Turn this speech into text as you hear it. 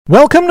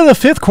Welcome to the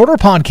Fifth Quarter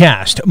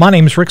Podcast. My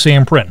name is Rick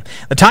Zamprin.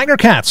 The Tiger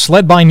Cats,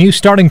 led by new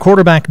starting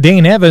quarterback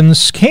Dane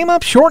Evans, came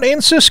up short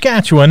in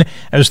Saskatchewan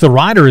as the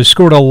Riders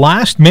scored a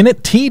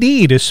last-minute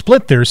TD to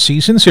split their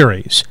season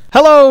series.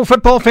 Hello,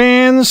 football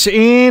fans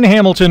in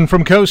Hamilton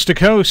from coast to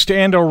coast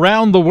and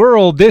around the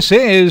world. This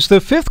is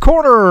the Fifth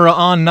Quarter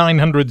on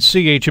 900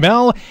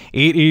 CHML.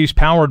 It is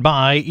powered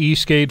by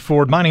Eastgate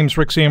Ford. My name is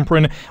Rick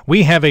Zamprin.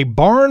 We have a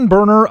barn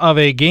burner of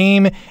a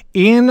game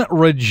in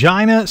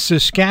Regina,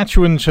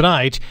 Saskatchewan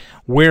tonight,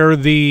 where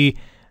the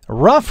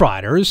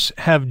Roughriders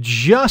have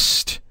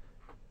just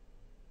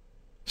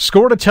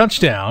scored a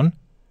touchdown,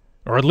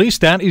 or at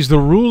least that is the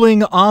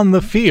ruling on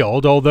the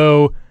field,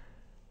 although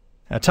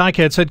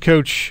Ticats head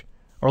coach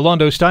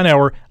Orlando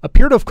Steinauer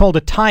appeared to have called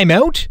a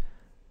timeout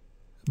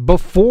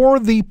before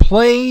the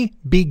play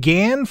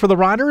began for the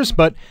Riders,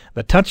 but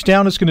the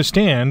touchdown is going to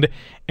stand,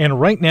 and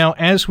right now,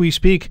 as we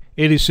speak,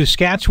 it is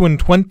Saskatchewan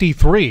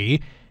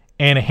 23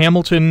 and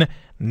Hamilton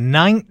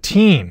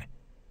 19.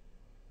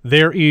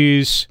 There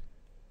is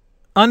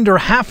under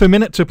half a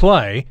minute to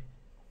play,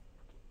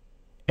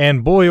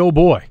 and boy, oh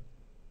boy,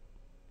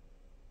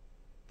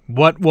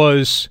 what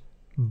was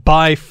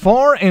by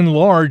far and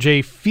large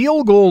a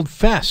field goal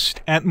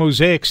fest at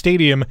Mosaic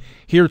Stadium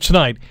here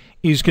tonight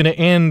is going to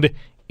end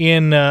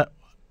in, I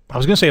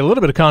was going to say a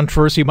little bit of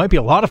controversy. It might be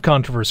a lot of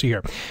controversy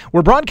here.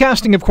 We're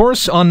broadcasting, of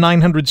course, on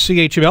 900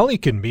 CHML. You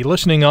can be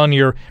listening on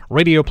your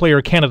Radio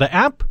Player Canada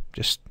app.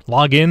 Just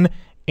log in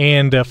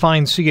and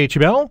find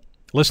CHML.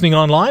 Listening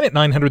online at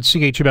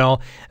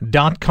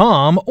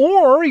 900CHML.com,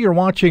 or you're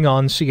watching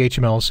on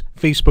CHML's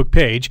Facebook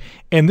page.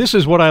 And this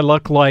is what I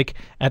look like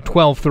at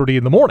 12:30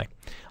 in the morning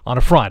on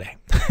a Friday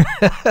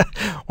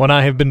when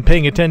I have been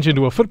paying attention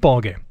to a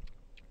football game.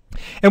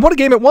 And what a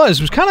game it was.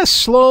 It was kind of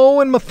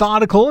slow and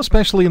methodical,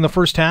 especially in the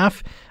first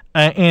half.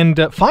 And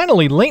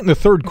finally, late in the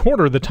third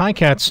quarter, the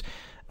Ticats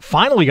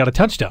finally got a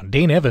touchdown.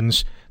 Dane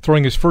Evans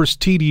throwing his first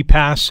TD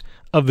pass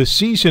of the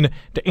season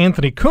to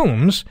Anthony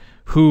Coombs,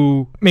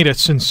 who made a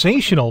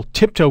sensational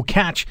tiptoe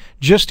catch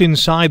just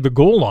inside the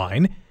goal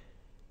line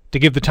to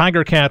give the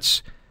Tiger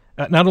Cats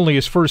not only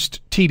his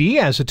first TD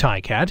as a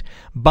Ticat,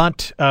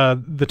 but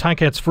the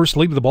Ticats' first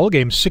lead of the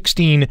ballgame,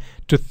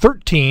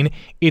 16-13.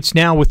 It's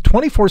now with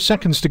 24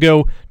 seconds to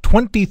go,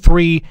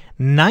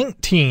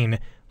 23-19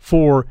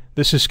 for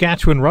the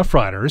Saskatchewan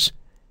Roughriders.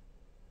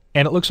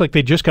 And it looks like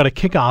they just got a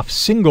kickoff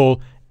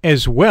single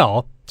as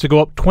well to go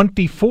up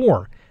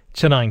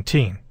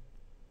 24-19.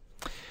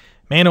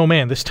 Man, oh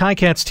man, this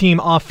Ticats team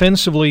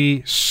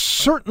offensively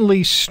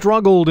certainly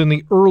struggled in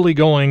the early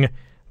going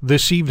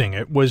this evening.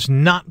 It was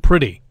not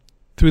pretty.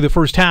 Through the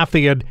first half,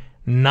 they had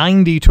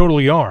 90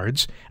 total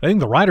yards. I think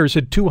the Riders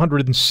had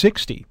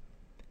 260.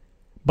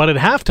 But at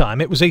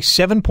halftime, it was a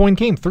 7-point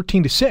game,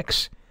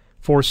 13-6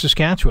 for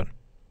Saskatchewan.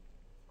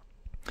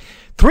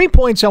 3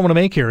 points I want to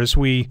make here as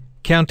we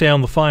count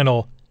down the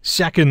final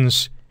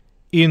seconds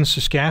in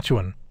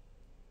Saskatchewan.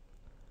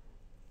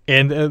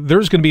 And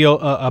there's going to be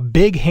a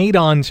big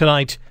hate-on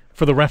tonight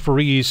for the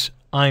referees,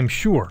 I'm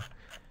sure.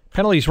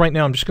 Penalties right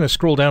now, I'm just going to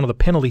scroll down to the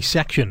penalty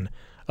section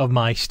of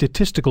my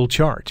statistical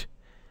chart.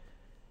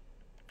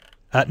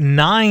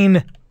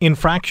 9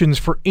 infractions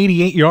for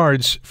 88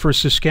 yards for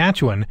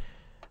Saskatchewan.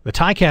 The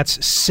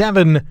Ticats,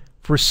 7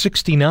 for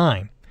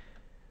 69.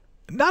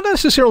 Not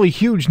necessarily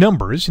huge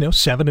numbers,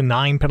 7 and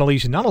 9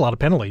 penalties, not a lot of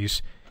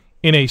penalties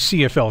in a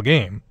CFL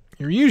game.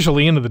 You're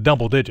usually into the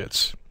double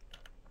digits.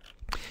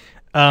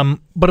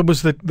 But it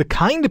was the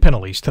kind of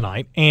penalties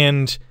tonight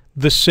and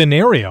the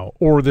scenario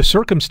or the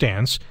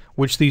circumstance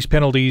which these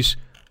penalties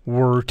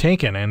were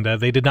taken, and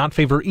they did not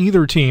favor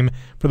either team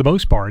for the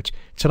most part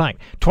tonight.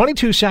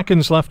 22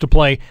 seconds left to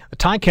play. The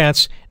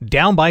Ticats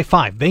down by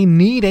 5. They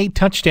need a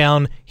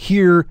touchdown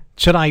here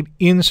tonight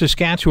in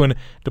Saskatchewan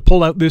to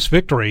pull out this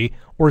victory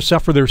or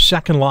suffer their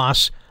second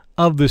loss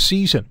of the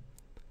season.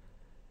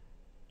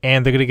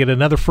 And they're going to get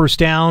another first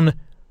down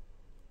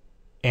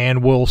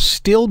and will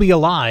still be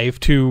alive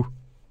to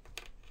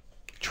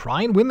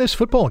try and win this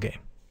football game.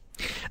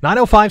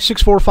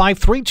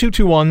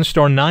 905-645-3221,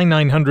 star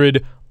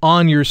 9900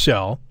 on your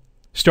cell.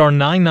 Star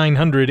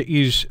 9900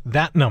 is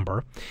that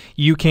number.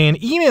 You can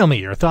email me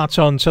your thoughts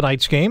on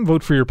tonight's game.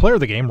 Vote for your player of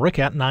the game, rick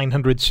at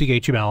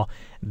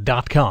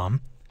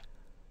 900chml.com.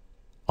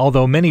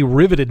 Although many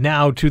riveted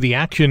now to the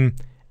action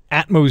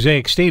at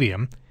Mosaic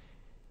Stadium.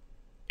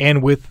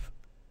 And with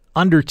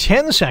under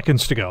 10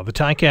 seconds to go, the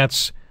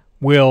Ticats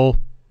will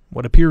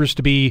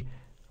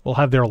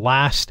have their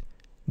last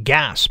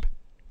gasp.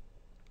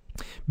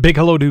 Big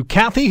hello to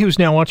Kathy, who's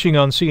now watching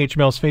on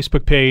CHML's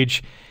Facebook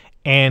page.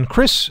 And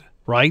Chris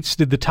writes,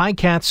 did the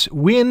Ticats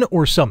win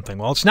or something?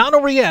 Well, it's not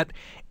over yet,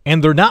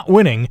 and they're not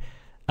winning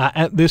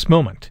at this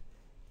moment.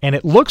 And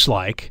it looks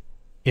like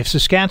if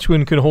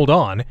Saskatchewan can hold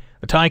on,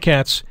 the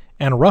Ticats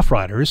and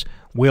Roughriders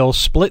will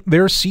split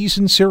their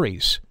season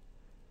series.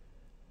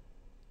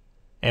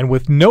 And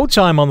with no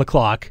time on the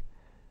clock,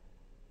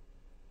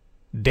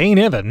 Dane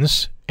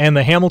Evans and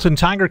the Hamilton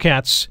Tiger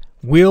Cats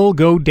will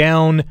go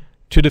down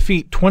to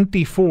defeat.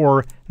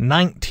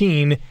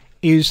 24-19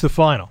 is the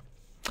final.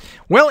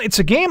 Well, it's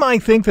a game I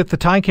think that the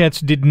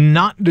Ticats did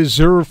not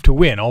deserve to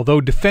win,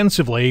 although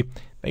defensively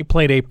they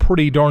played a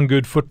pretty darn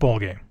good football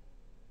game.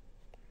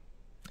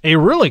 A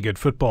really good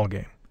football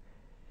game.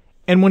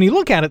 And when you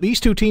look at it, these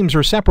two teams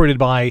are separated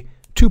by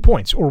 2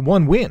 points or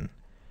one win.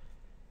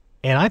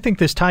 And I think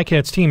this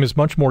Ticats team is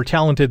much more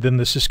talented than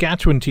the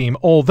Saskatchewan team,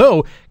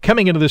 although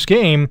coming into this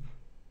game,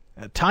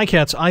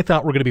 Ticats I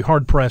thought were going to be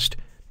hard-pressed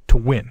to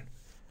win.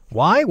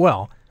 Why?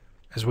 Well,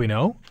 as we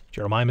know,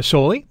 Jeremiah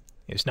Masoli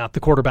is not the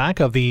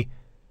quarterback of the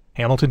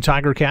Hamilton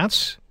Tiger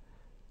Cats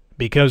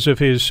because of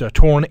his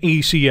torn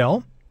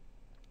ACL.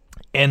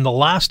 And the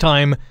last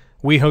time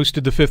we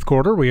hosted the fifth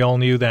quarter, we all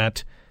knew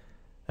that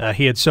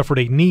he had suffered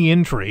a knee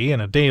injury,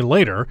 and a day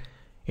later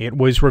it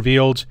was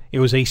revealed it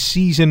was a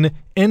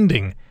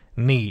season-ending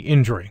knee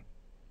injury.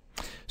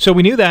 So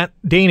we knew that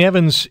Dane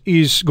Evans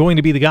is going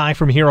to be the guy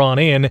from here on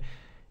in.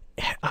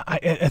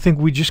 I think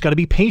we just got to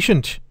be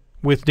patient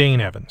with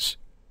Dane Evans.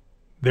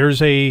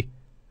 There's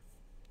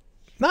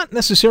not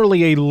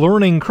necessarily a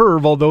learning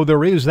curve, although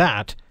there is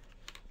that,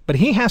 but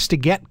he has to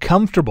get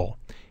comfortable.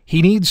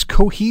 He needs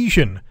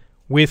cohesion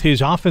with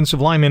his offensive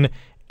linemen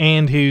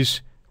and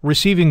his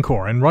receiving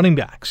core and running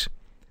backs.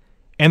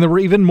 And there were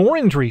even more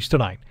injuries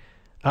tonight.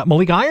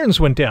 Malik Irons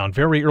went down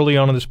very early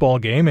on in this ball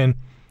game, and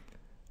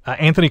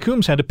Anthony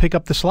Coombs had to pick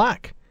up the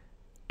slack.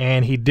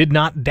 And he did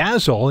not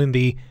dazzle in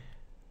the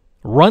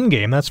run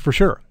game, that's for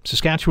sure.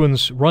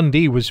 Saskatchewan's run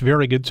D was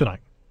very good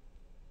tonight.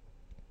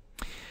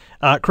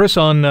 Chris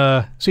on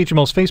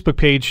CHML's Facebook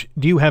page,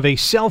 do you have a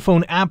cell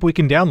phone app we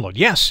can download?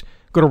 Yes.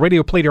 Go to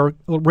Radio Player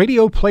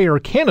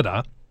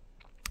Canada,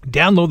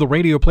 download the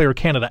Radio Player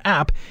Canada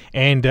app,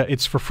 and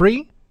it's for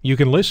free. You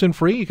can listen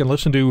free. You can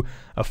listen to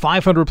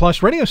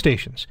 500-plus radio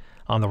stations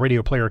on the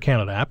Radio Player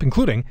Canada app,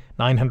 including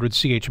 900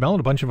 CHML and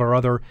a bunch of our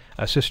other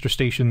sister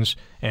stations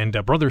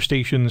and brother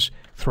stations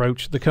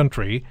throughout the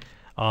country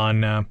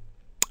on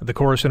the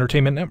Chorus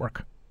Entertainment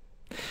Network.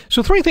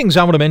 So 3 things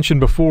I want to mention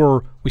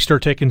before we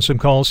start taking some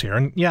calls here.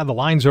 And yeah, the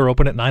lines are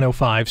open at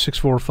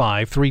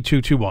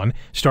 905-645-3221,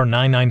 star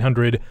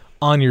 9900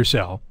 on your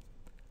cell.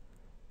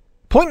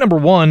 Point number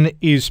 1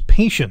 is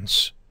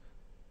patience.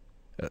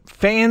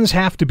 Fans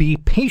have to be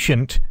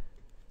patient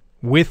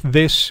with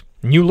this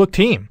new-look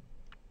team.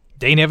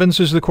 Dane Evans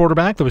is the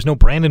quarterback. There was no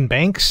Brandon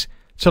Banks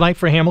tonight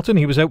for Hamilton.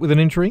 He was out with an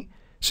injury.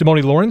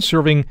 Simone Lawrence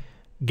serving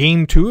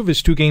Game 2 of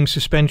his 2-game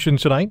suspension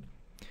tonight.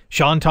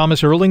 Sean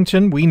Thomas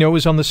Erlington, we know,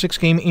 is on the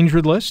 6-game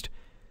injured list.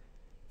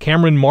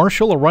 Cameron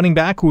Marshall, a running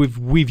back who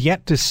we've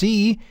yet to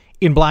see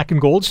in black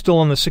and gold, still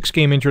on the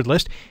 6-game injured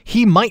list.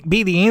 He might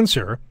be the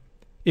answer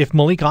if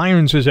Malik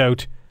Irons is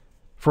out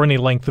for any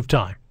length of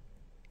time,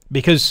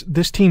 because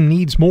this team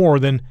needs more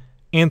than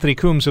Anthony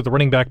Coombs at the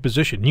running back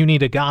position. You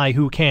need a guy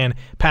who can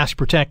pass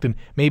protect, and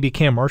maybe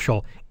Cam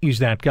Marshall is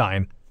that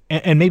guy.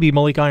 And maybe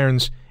Malik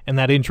Irons and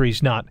that injury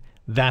is not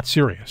that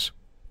serious.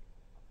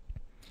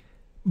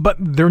 But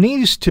there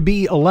needs to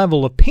be a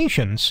level of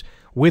patience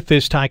with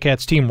this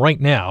Ticats team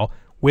right now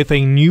with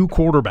a new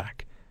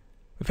quarterback.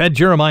 We've had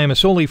Jeremiah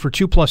Masoli for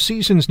 2+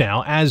 seasons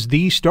now as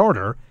the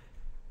starter,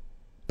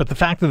 but the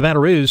fact of the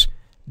matter is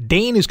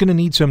Dane is going to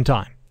need some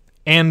time.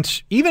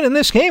 And even in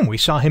this game, we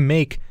saw him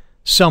make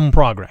some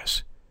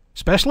progress,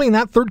 especially in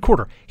that third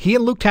quarter. He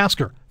and Luke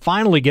Tasker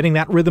finally getting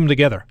that rhythm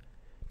together.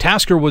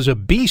 Tasker was a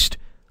beast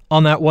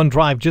on that one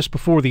drive just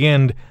before the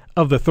end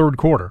of the third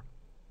quarter.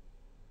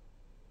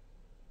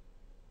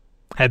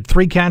 Had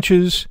 3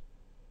 catches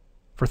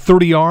for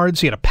 30 yards.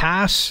 He had a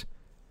pass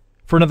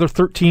for another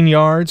 13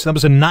 yards. That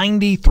was a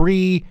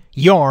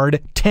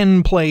 93-yard,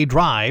 10-play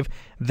drive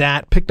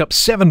that picked up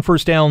 7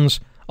 first downs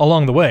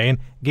along the way and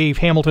gave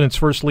Hamilton its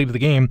first lead of the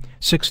game,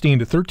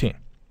 16-13.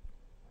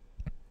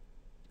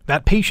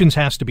 That patience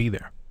has to be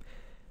there.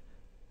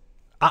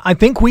 I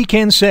think we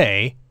can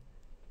say,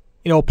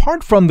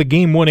 apart from the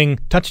game-winning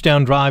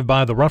touchdown drive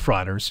by the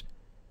Roughriders,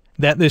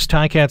 that this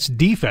Ticats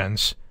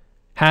defense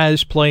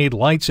has played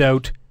lights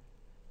out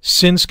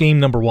since game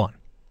number 1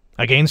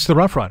 against the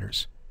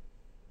Roughriders.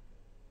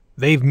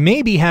 They've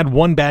maybe had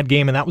one bad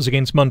game, and that was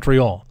against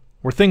Montreal,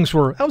 where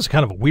that was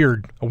kind of a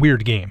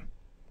weird game.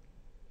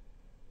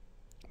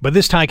 But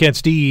this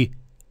Ticats D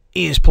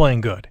is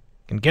playing good.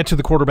 Can get to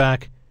the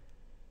quarterback,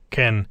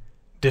 can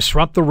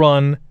disrupt the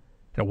run.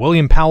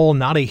 William Powell,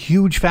 not a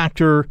huge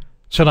factor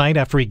tonight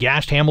after he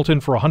gashed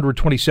Hamilton for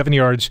 127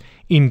 yards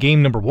in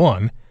game number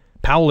 1.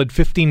 Powell had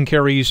 15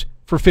 carries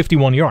for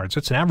 51 yards.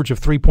 That's an average of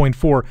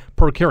 3.4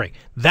 per carry.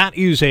 That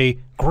is a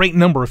great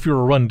number if you're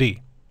a run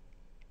D.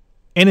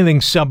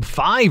 Anything sub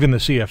 5 in the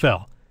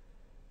CFL,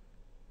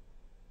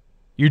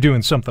 you're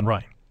doing something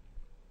right.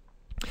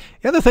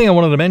 The other thing I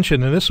wanted to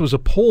mention, and this was a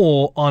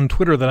poll on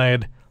Twitter that I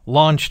had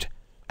launched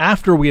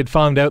after we had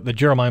found out that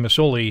Jeremiah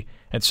Masoli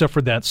had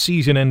suffered that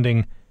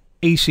season-ending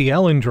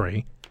ACL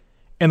injury.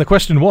 And the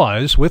question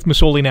was, with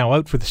Masoli now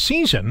out for the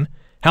season,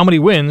 how many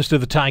wins do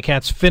the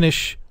Ticats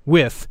finish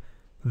with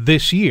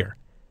this year?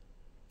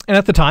 And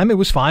at the time, it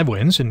was 5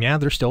 wins, and yeah,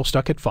 they're still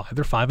stuck at 5.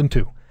 They're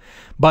 5-2.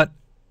 But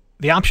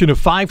the option of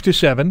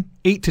 5-7,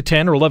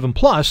 8-10, or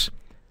 11+,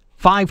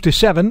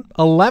 5-7,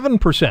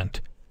 11%.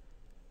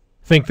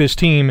 think this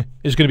team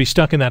is going to be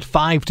stuck in that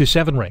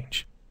 5-7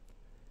 range.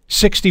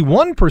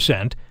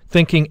 61%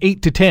 thinking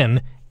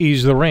 8-10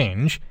 is the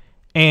range,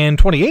 and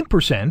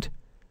 28%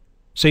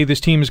 say this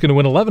team is going to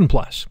win 11+.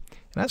 And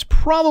that's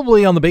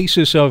probably on the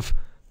basis of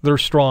their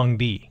strong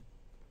D.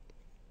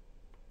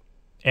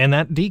 And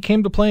that D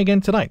came to play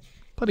again tonight.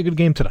 Played a good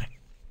game tonight.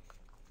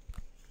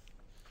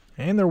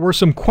 And there were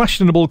some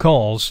questionable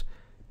calls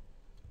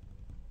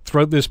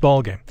throughout this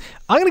ball game.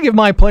 I'm going to give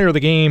my player of the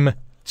game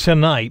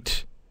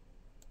tonight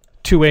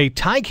to a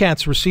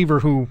Ticats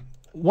receiver who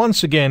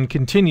once again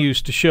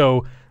continues to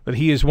show that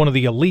he is one of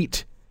the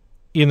elite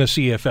in the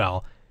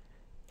CFL.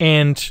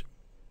 And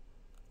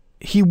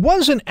he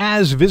wasn't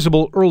as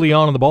visible early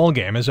on in the ball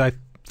game as I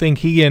think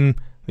he and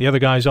the other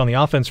guys on the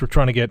offense were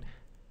trying to get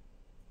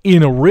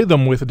in a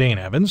rhythm with Dane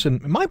Evans.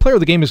 And my player of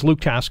the game is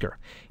Luke Tasker.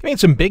 He made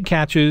some big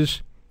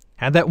catches,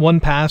 had that one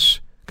pass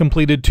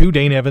completed to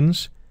Dane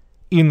Evans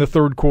in the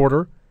third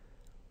quarter.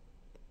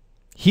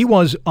 He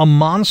was a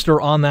monster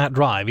on that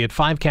drive. He had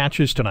 5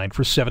 catches tonight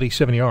for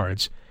 77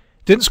 yards.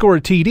 Didn't score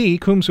a TD.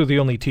 Coombs was the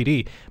only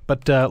TD.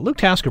 But Luke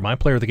Tasker, my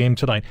player of the game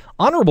tonight.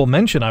 Honorable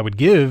mention I would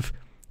give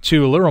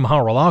to Liram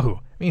Haurelahu.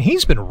 I mean,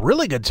 he's been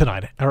really good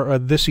tonight, or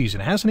this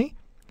season, hasn't he?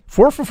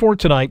 4 for 4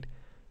 tonight.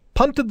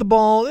 Punted the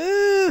ball,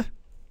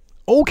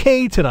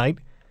 okay tonight.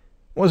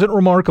 Wasn't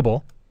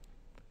remarkable.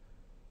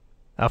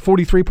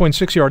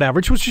 43.6 yard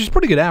average, which is a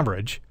pretty good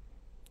average.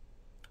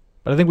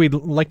 But I think we'd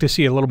like to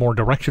see a little more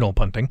directional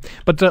punting.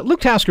 But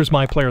Luke Tasker's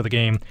my player of the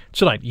game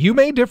tonight. You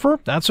may differ.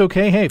 That's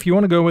okay. Hey, if you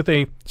want to go with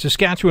a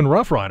Saskatchewan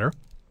Roughrider,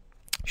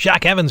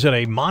 Shaq Evans had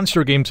a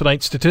monster game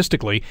tonight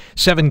statistically.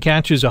 7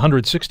 catches,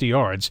 160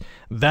 yards.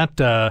 That's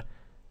a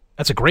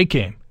great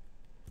game.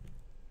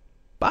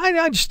 But I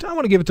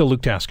want to give it to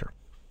Luke Tasker.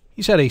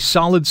 He's had a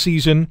solid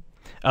season.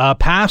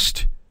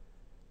 Passed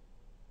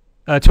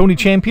Tony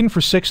Champion for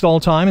 6th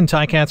all-time in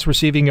Ticats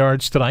receiving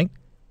yards tonight.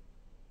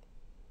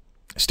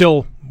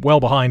 Still well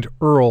behind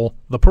Earl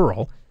the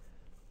Pearl.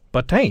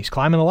 But hey, he's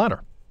climbing the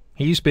ladder.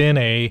 He's been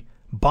a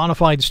bona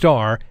fide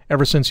star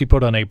ever since he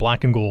put on a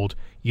black and gold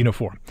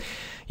uniform.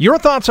 Your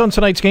thoughts on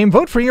tonight's game?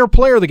 Vote for your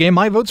player of the game.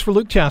 My vote's for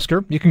Luke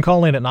Tasker. You can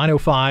call in at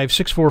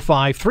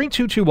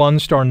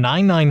 905-645-3221, star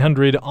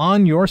 9900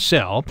 on your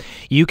cell.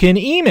 You can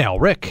email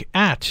Rick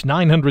at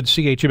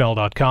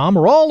 900chml.com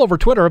or all over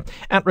Twitter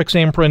at Rick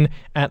Zamprin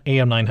at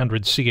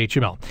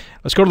AM900CHML.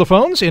 Let's go to the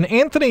phones, and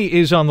Anthony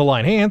is on the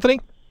line. Hey, Anthony.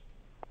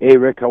 Hey,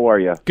 Rick, how are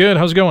you? Good.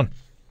 How's it going?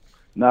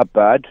 Not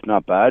bad,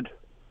 not bad.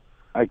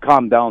 I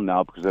calmed down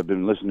now because I've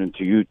been listening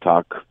to you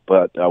talk,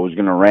 but I was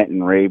going to rant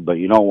and rave, but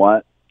you know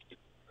what?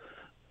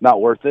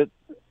 Not worth it.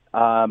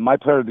 My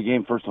player of the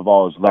game, first of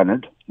all, is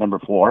Leonard, number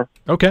 4.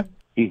 Okay.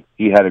 He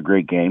had a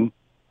great game.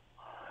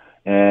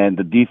 And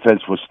the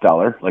defense was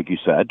stellar, like you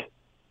said.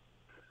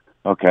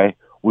 Okay.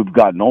 We've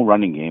got no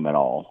running game at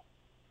all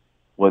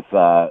with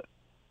the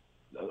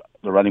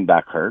running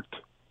back hurt.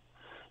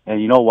 And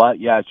you know what?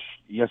 Yes,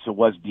 it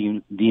was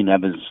Dean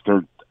Evans'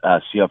 third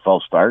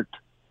CFL start.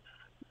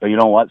 But you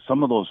know what?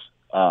 Some of those,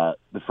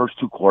 the first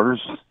 2 quarters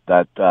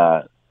that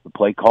the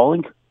play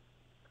calling,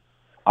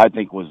 I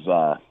think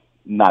was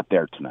not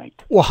there tonight.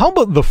 Well, how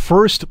about the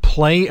first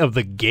play of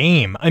the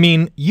game? I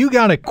mean, you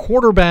got a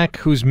quarterback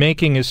who's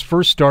making his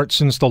first start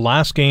since the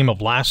last game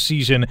of last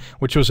season,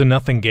 which was a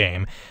nothing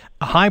game.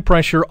 A high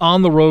pressure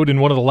on the road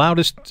in one of the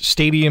loudest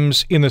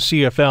stadiums in the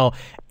CFL.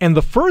 And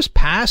the first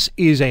pass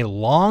is a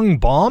long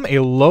bomb, a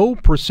low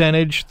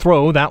percentage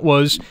throw that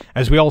was,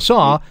 as we all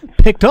saw,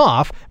 picked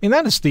off. I mean,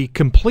 that is the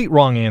complete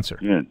wrong answer.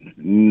 Yeah,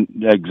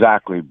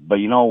 exactly. But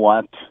you know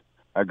what?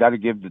 I got to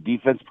give the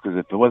defense, because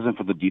if it wasn't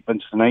for the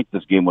defense tonight,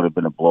 this game would have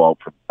been a blowout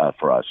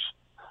for us.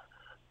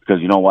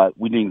 Because you know what,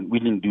 we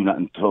didn't do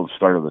nothing until the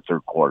start of the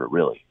third quarter,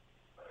 really.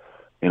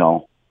 You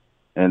know,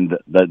 and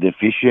the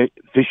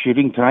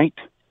officiating tonight.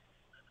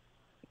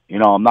 You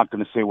know, I'm not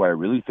going to say what I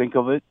really think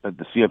of it, but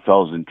the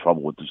CFL is in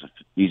trouble with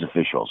these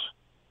officials.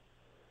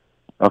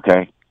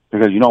 Okay,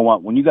 because you know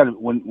what, when you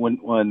got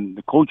when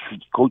the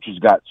coaches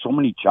got so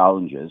many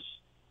challenges,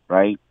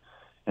 right?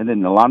 And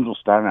then Alonzo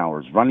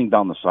Steinauer is running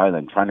down the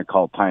sideline trying to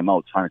call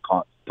timeout.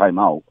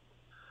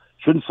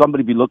 Shouldn't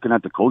somebody be looking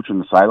at the coach on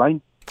the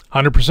sideline?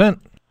 100%.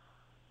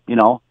 You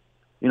know,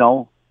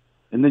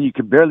 and then you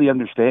can barely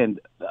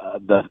understand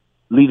the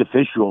lead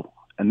official,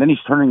 and then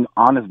he's turning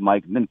on his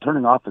mic and then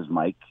turning off his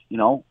mic. You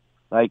know,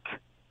 like,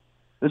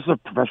 this is a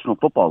professional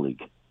football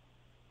league.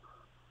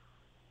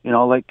 You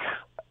know, like,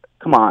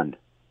 come on.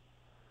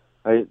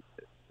 It's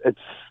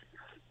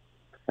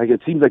like,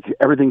 it seems like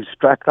everything's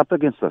stacked up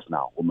against us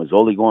now. With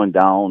Mazzoli going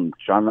down,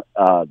 Sean,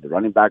 the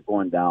running back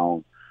going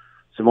down,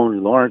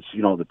 Simone Lawrence,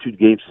 you know, the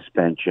 2-game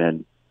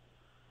suspension.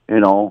 You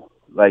know,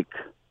 like,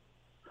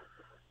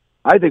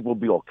 I think we'll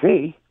be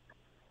okay,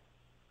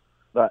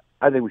 but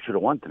I think we should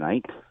have won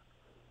tonight.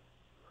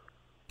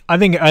 I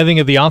think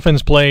if the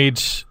offense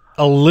played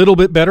a little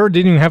bit better,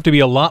 didn't even have to be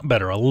a lot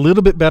better, a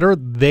little bit better,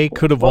 they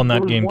could have won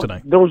that game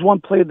tonight. There was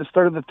one play at the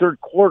start of the third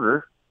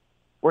quarter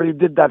where he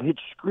did that hitch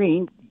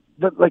screen.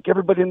 That, like,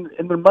 everybody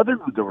and their mother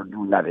knew they were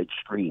doing that hitch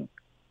screen.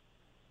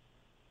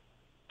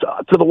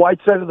 to the wide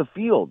side of the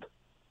field.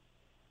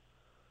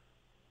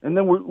 And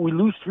then we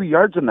lose 3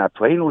 yards on that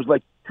play, and it was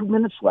like 2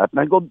 minutes left. And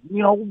I go,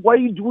 why are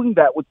you doing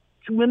that with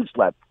 2 minutes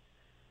left?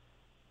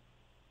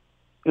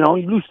 You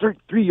lose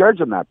 3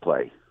 yards on that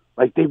play.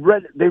 Like they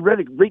read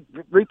it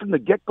right from the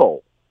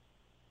get-go.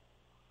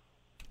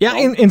 Yeah,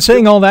 in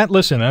saying all that,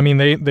 listen, I mean,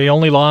 they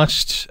only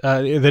lost,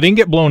 they didn't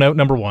get blown out,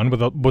 number one,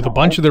 with a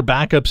bunch of their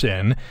backups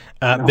in.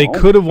 They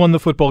could have won the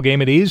football game.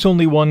 It is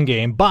only one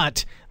game,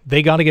 but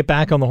they got to get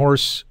back on the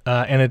horse,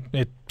 and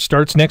it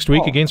starts next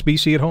week against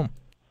BC at home.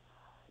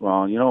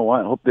 Well, you know what?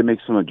 I hope they make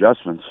some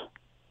adjustments.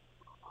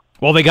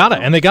 Well, they got to,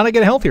 and they got to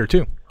get healthier,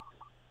 too.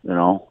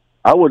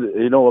 I would,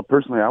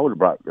 personally, I would have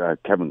brought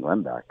Kevin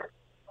Glenn back.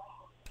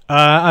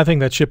 I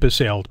think that ship has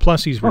sailed.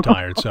 Plus, he's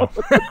retired, so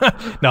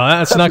no,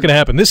 that's not going to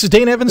happen. This is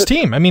Dane Evans'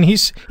 team. I mean,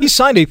 he's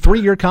signed a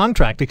 3-year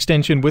contract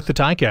extension with the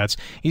Ticats.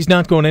 He's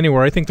not going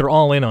anywhere. I think they're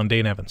all in on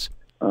Dane Evans.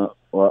 Well,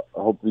 I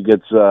hope he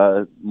gets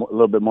a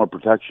little bit more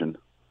protection.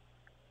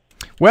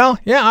 Well,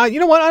 yeah, you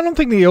know what? I don't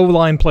think the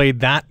O-line played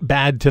that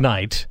bad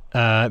tonight.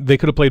 They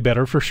could have played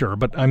better for sure,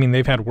 but I mean,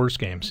 they've had worse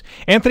games.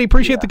 Anthony,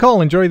 appreciate the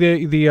call. Enjoy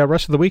the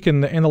rest of the week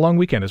and the long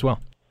weekend as well.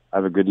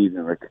 Have a good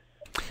evening, Rick.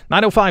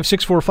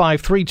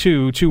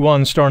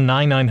 905-645-3221, star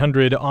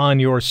 9900 on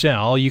your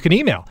cell. You can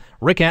email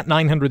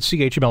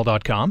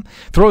rick@900chml.com.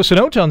 Throw us a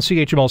note on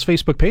CHML's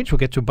Facebook page. We'll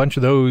get to a bunch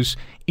of those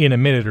in a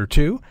minute or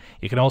two.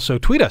 You can also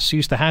tweet us.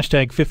 Use the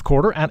hashtag 5th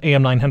quarter at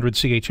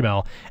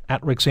AM900CHML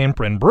at Rick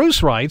Zamprin.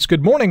 Bruce writes,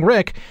 good morning,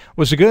 Rick.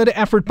 Was a good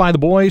effort by the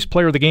boys,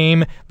 player of the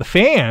game, the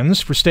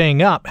fans for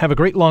staying up. Have a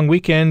great long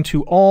weekend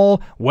to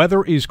all.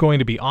 Weather is going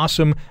to be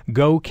awesome.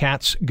 Go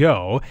Cats,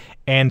 go.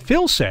 And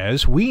Phil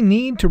says, we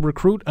need to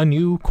recruit a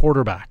new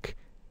quarterback.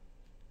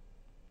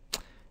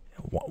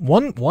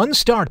 One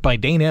start by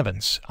Dane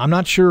Evans. I'm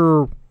not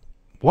sure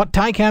what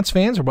Ticats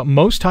fans or what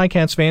most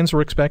Ticats fans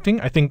are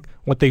expecting. I think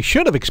what they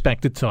should have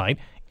expected tonight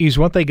is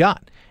what they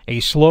got.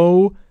 A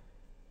slow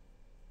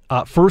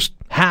first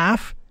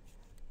half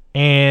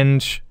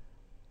and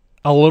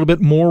a little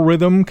bit more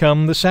rhythm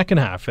come the second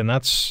half, and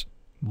that's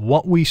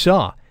what we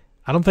saw.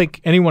 I don't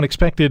think anyone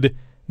expected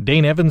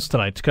Dane Evans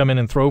tonight to come in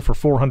and throw for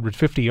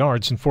 450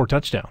 yards and 4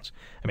 touchdowns.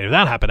 I mean, if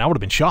that happened, I would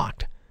have been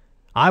shocked.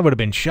 I would have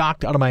been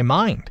shocked out of my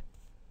mind.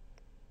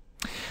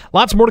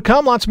 Lots more to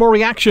come, lots more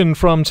reaction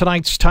from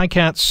tonight's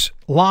Ticats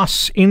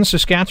loss in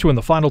Saskatchewan,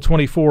 the final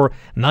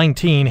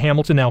 24-19.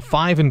 Hamilton now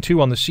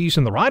 5-2 on the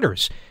season. The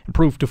Riders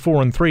improved to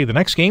 4-3. The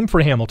next game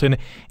for Hamilton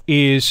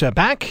is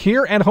back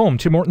here at home,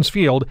 Tim Hortons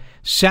Field,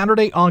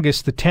 Saturday,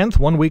 August the 10th,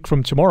 1 week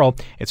from tomorrow.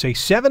 It's a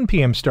 7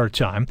 p.m. start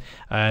time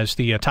as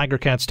the Tiger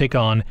Cats take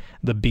on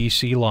the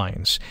BC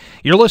Lions.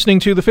 You're listening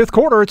to the 5th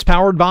quarter. It's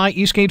powered by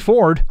Eastgate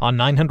Ford on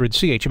 900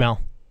 CHML.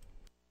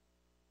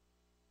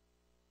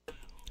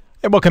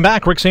 Hey, welcome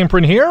back. Rick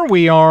Zamprin here.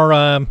 We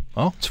are,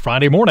 it's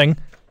Friday morning,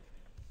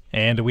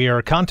 and we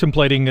are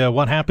contemplating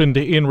what happened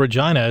in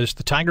Regina as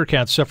the Tiger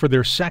Cats suffered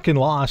their second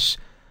loss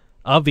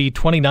of the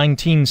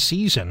 2019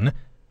 season,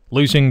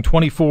 losing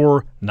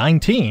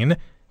 24-19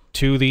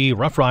 to the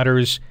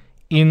Roughriders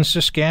in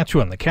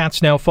Saskatchewan. The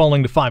Cats now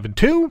falling to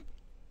 5-2.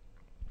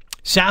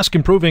 Sask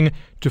improving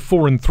to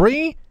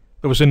 4-3.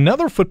 There was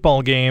another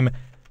football game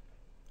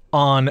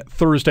on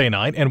Thursday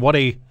night, and what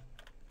a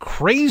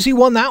crazy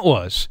one that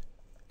was,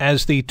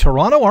 as the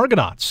Toronto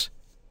Argonauts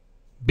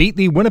beat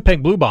the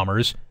Winnipeg Blue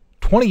Bombers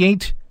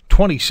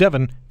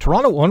 28-27.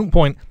 Toronto at one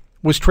point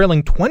was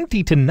trailing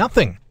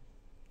 20-0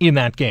 in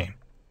that game.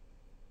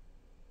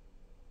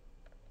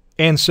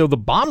 And so the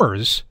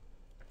Bombers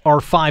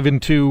are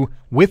 5-2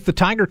 with the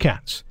Tiger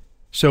Cats.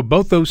 So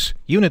both those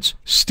units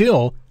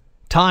still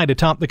tied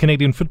atop the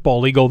Canadian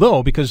Football League,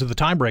 although because of the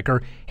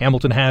tiebreaker,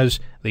 Hamilton has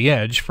the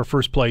edge for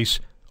first place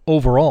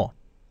overall.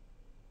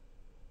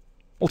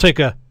 We'll take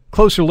a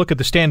closer look at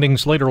the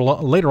standings later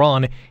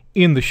on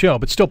in the show,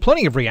 but still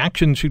plenty of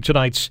reaction to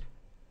tonight's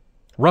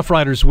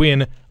Roughriders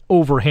win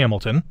over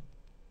Hamilton.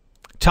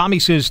 Tommy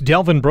says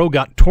Delvin Breaux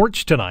got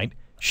torched tonight.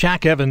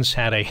 Shaq Evans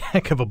had a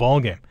heck of a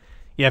ball game.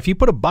 Yeah, if you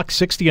put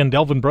 $160 on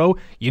Delvin Breaux,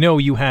 you know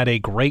you had a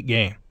great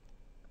game.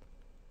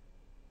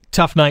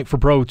 Tough night for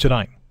Breaux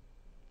tonight.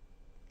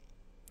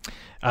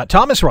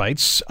 Thomas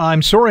writes,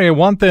 I'm sorry, I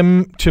want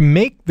them to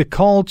make the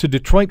call to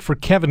Detroit for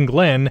Kevin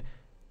Glenn.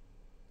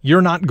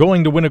 You're not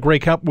going to win a Grey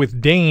Cup with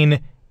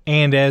Dane,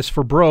 and as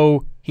for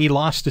Breaux, he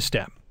lost a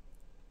step.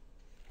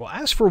 Well,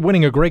 as for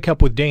winning a Grey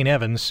Cup with Dane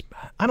Evans,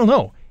 I don't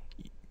know.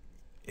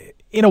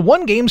 In a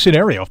one-game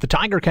scenario, if the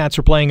Tiger Cats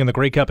are playing in the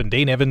Grey Cup and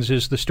Dane Evans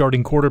is the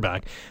starting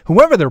quarterback,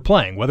 whoever they're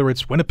playing, whether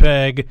it's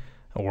Winnipeg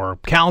or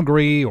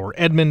Calgary or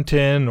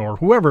Edmonton or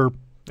whoever,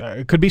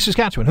 it could be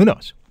Saskatchewan, who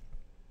knows?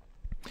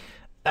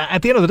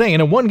 At the end of the day,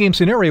 in a one-game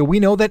scenario, we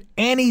know that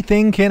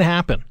anything can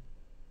happen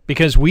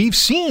because we've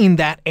seen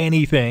that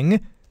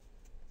anything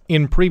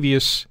in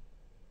previous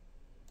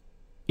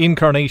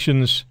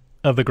incarnations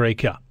of the Grey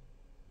Cup.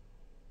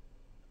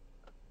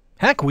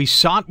 Heck, we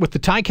saw it with the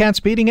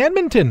Ticats beating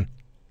Edmonton.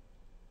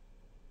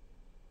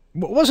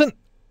 Weren't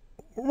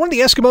the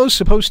Eskimos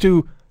supposed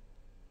to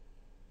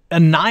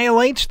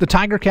annihilate the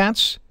Tiger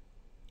Cats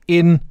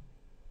in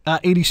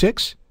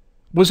 86?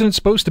 Wasn't it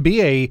supposed to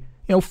be a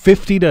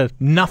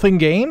 50-0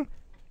 game?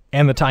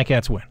 And the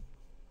Ticats win.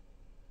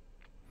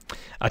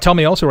 Tell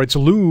me also writes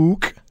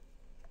Luke.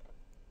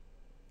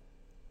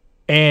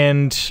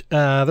 And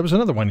there was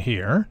another one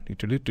here.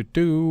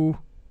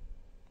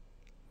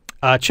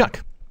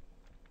 Chuck.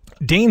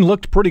 Dane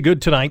looked pretty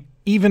good tonight,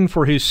 even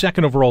for his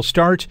second overall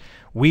start.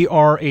 We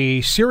are a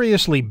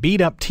seriously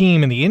beat-up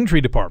team in the injury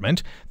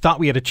department. Thought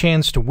we had a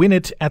chance to win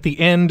it at the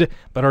end,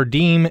 but our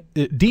D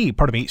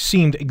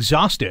seemed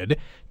exhausted.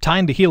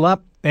 Time to heal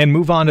up and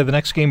move on to the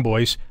next game,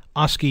 boys.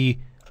 Oski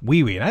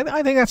wee wee. And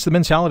I think that's the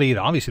mentality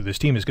that obviously this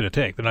team is going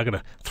to take. They're not going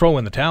to throw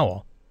in the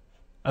towel.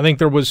 I think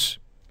there was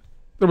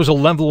a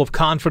level of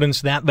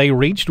confidence that they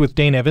reached with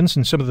Dane Evans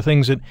and some of the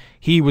things that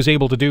he was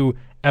able to do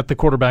at the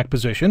quarterback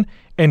position.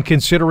 And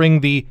considering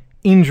the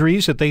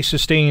injuries that they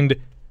sustained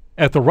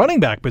at the running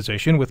back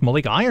position with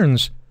Malik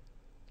Irons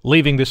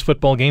leaving this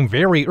football game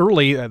very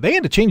early, they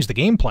had to change the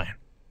game plan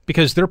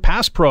because their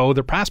pass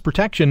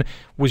protection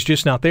was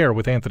just not there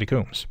with Anthony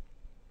Coombs.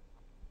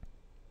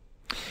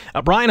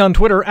 Brian on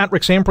Twitter, at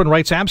Rick Samprin,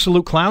 writes,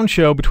 absolute clown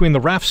show between the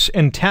refs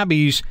and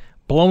Tabbies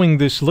blowing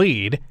this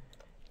lead.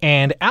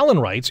 And Alan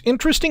writes,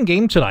 interesting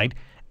game tonight.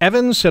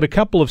 Evans had a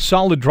couple of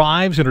solid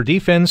drives and her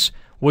defense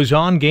was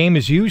on game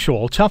as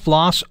usual. Tough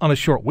loss on a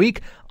short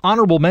week.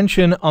 Honorable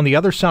mention on the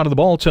other side of the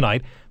ball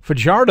tonight.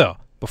 Fajardo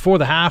before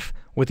the half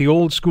with the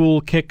old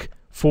school kick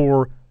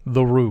for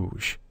the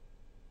Rouge.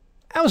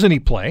 That was a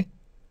neat play.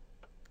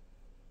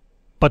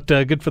 But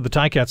good for the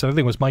Ticats. I think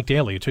it was Mike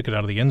Daly who took it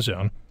out of the end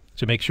zone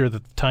to make sure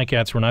that the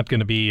Ticats were not going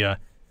to be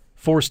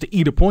forced to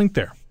eat a point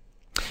there.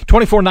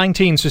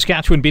 24-19,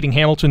 Saskatchewan beating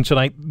Hamilton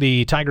tonight.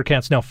 The Tiger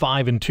Cats now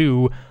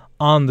 5-2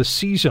 on the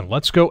season.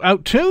 Let's go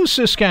out to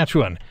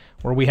Saskatchewan,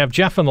 where we have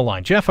Jeff on the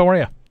line. Jeff, how are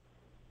you?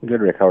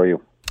 Good, Rick. How are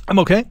you? I'm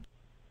okay.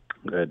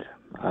 Good.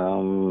 I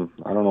don't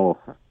know.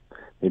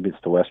 Maybe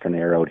it's the Western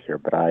air out here,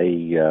 but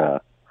I'm going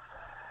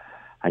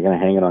to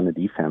hang it on the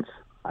defense.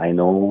 I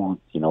know,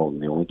 they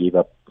only gave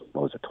up,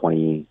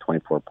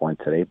 24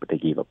 points today, but they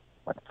gave up,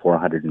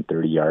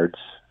 430 yards.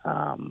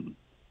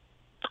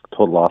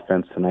 Total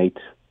offense tonight,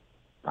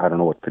 I don't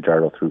know what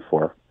Fajardo threw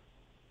for.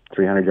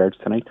 300 yards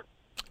tonight?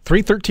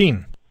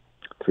 313.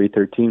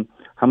 313.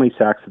 How many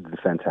sacks did the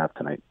defense have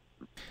tonight?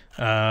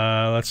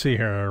 Let's see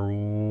here.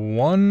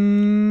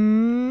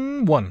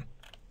 One.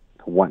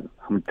 How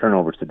many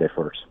turnovers did they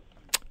force?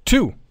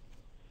 Two.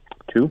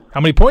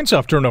 How many points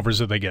off turnovers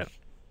did they get?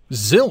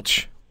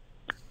 Zilch.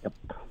 Yep.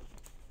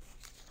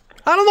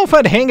 I don't know if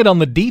I'd hang it on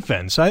the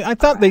defense. I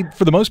thought they,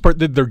 for the most part,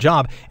 did their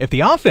job. If the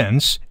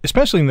offense,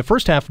 especially in the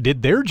first half,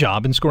 did their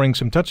job in scoring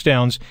some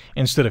touchdowns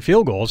instead of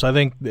field goals, I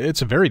think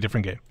it's a very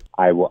different game.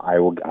 I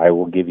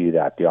will give you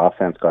that. The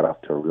offense got off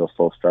to a real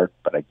slow start,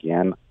 but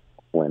again,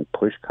 when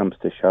push comes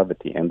to shove at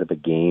the end of the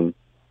game,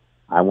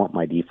 I want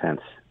my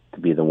defense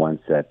to be the ones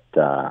that,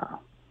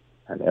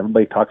 and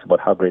everybody talks about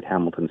how great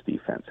Hamilton's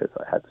defense is.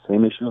 I had the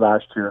same issue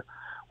last year.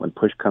 When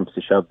push comes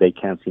to shove, they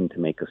can't seem to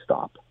make a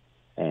stop.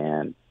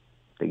 And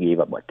they gave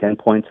up, 10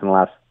 points in the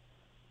last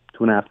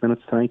 2.5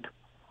 minutes tonight?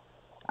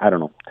 I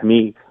don't know. To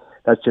me,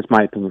 that's just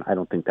my opinion. I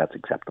don't think that's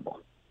acceptable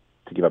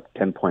to give up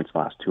 10 points in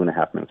the last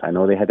 2.5 minutes. I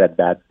know they had that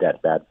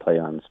bad play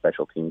on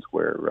special teams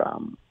where,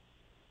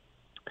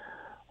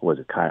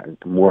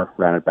 Moore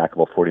ran it back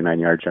about 49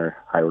 yards, or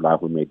Hairola,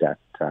 who made that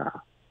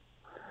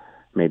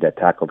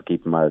tackle to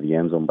keep him out of the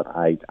end zone, but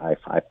I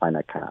find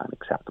that kind of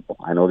unacceptable.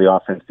 I know the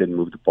offense didn't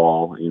move the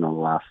ball,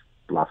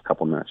 the last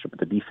couple of minutes, but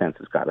the defense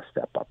has got to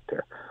step up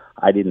there.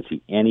 I didn't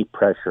see any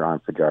pressure on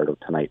Fajardo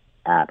tonight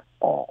at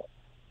all.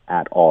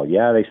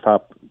 Yeah, they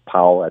stopped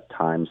Powell at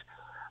times,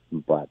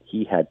 but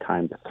he had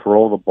time to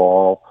throw the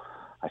ball.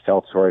 I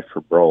felt sorry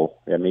for Bro.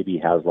 Yeah, maybe he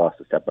has lost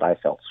a step, but I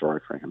felt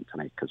sorry for him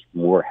tonight because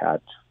Moore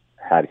had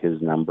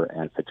his number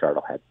and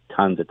Fajardo had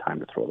tons of time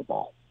to throw the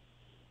ball.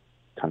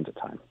 Tons of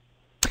time.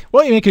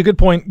 Well, you make a good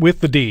point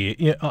with the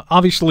D.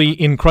 Obviously,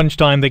 in crunch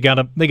time, they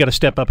gotta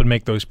step up and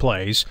make those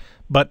plays.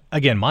 But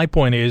again, my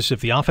point is,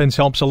 if the offense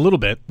helps a little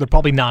bit, they're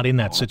probably not in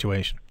that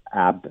situation.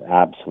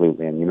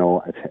 Absolutely, and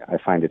I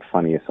find it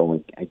funny. It's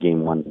only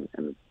game one,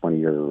 and one of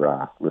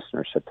your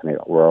listeners said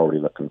tonight we're already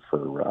looking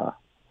for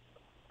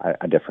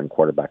a different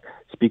quarterback.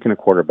 Speaking of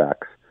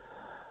quarterbacks,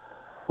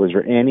 was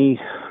there any?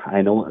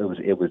 I know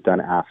it was done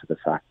after the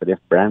fact, but if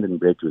Brandon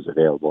Bridge was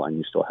available and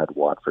you still had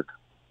Watford,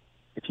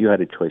 if you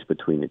had a choice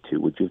between the two,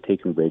 would you have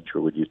taken Bridge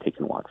or would you have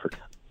taken Watford?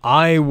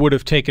 I would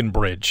have taken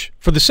Bridge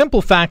for the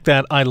simple fact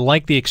that I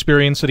like the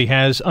experience that he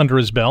has under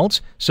his belt,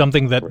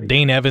 something that Right.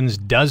 Dane Evans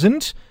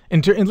doesn't,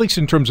 at least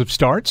in terms of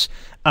starts.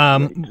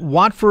 Right.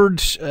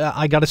 Watford,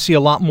 I got to see a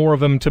lot more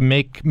of him to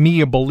make me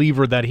a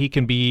believer that he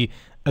can be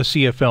a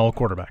CFL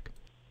quarterback.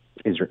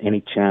 Is there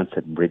any chance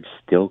that Bridge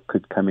still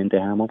could come into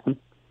Hamilton?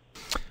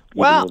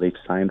 Well, Even though they've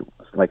signed,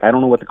 I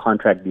don't know what the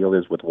contract deal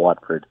is with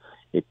Watford.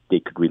 If they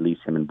could release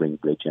him and bring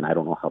Bridge in, I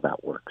don't know how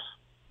that works.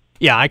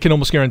 Yeah, I can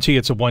almost guarantee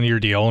it's a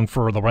one-year deal and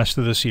for the rest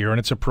of this year, and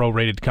it's a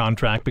prorated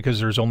contract because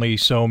there's only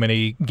so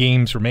many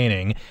games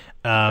remaining.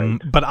 Right.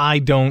 But I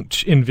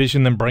don't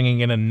envision them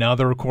bringing in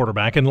another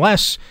quarterback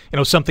unless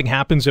something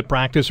happens at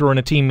practice or in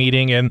a team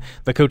meeting and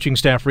the coaching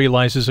staff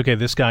realizes, okay,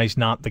 this guy's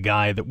not the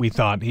guy that we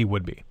thought he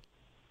would be.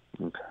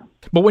 Okay.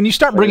 But when you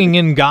start bringing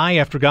in guy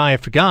after guy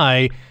after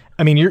guy,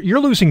 I mean, you're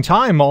losing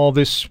time all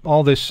this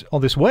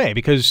way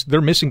because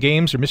they're missing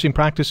games, they're missing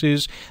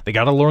practices. They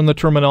got to learn the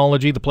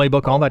terminology, the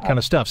playbook, all that kind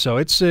of stuff. So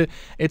it's a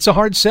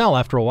hard sell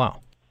after a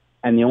while.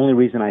 And the only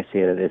reason I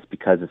say that is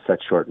because it's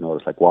such short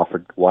notice. Like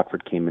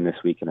Watford came in this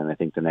weekend, and I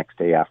think the next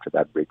day after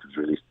that break was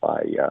released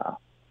by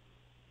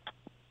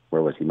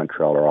where was he,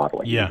 Montreal or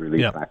Ottawa? He was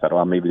released, and I thought,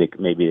 well, maybe they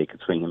could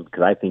swing him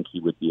because I think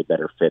he would be a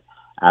better fit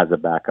as a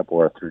backup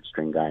or a third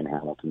string guy in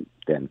Hamilton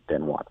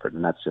than Watford,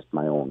 and that's just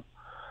my own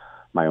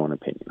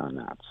opinion on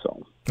that.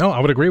 So, no, I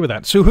would agree with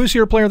that. So, who's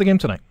your player of the game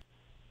tonight?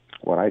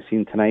 What I've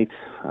seen tonight,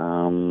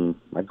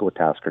 I'd go with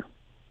Tasker.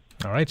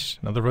 All right,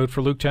 another vote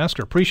for Luke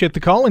Tasker. Appreciate the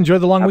call. Enjoy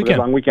the long weekend. Have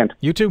a good long weekend.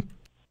 You too.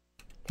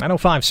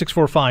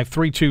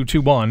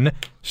 905-645-3221,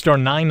 star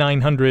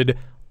 9900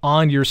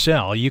 on your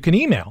cell. You can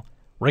email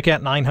Rick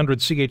at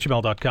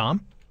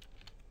 900chml.com,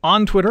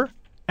 on Twitter,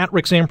 at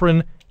Rick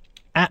Zamprin,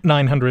 at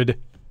 900,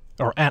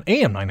 or at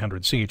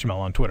AM900CHML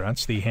on Twitter.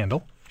 That's the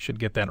handle. Should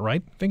get that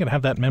right. I think I'd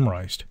have that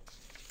memorized.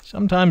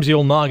 Sometimes the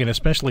old noggin,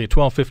 especially at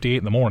 12:58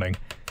 in the morning,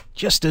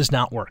 just does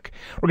not work.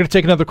 We're going to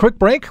take another quick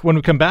break. When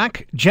we come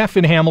back, Jeff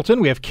in Hamilton.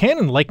 We have Ken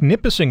in Lake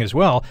Nipissing as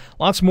well.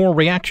 Lots more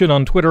reaction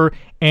on Twitter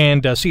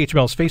and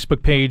CHML's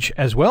Facebook page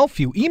as well.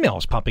 Few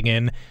emails popping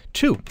in,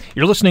 too.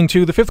 You're listening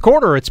to The Fifth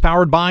Quarter. It's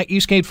powered by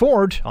Eastgate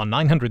Ford on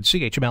 900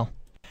 CHML.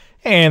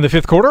 And The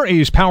Fifth Quarter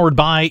is powered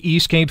by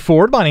Eastgate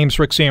Ford. My name's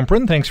Rick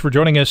Zamprin. Thanks for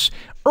joining us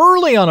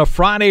early on a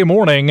Friday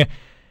morning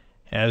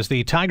as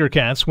the Tiger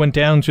Cats went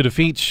down to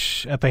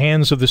defeat at the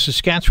hands of the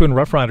Saskatchewan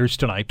Roughriders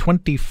tonight,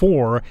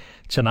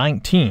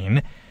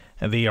 24-19.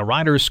 The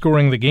Riders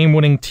scoring the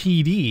game-winning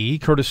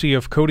TD, courtesy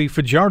of Cody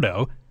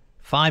Fajardo,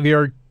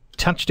 5-yard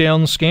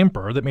touchdown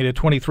scamper that made it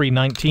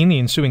 23-19. The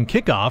ensuing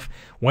kickoff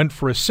went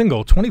for a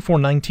single,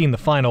 24-19 the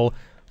final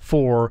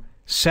for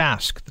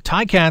Sask. The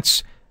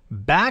Ticats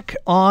back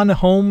on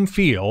home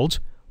field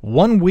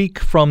 1 week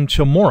from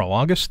tomorrow,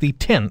 August the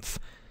 10th.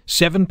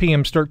 7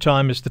 p.m. start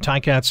time as the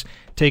Ticats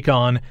take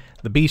on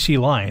the BC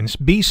Lions.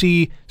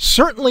 BC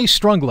certainly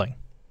struggling.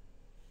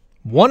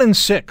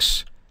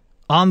 1-6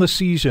 on the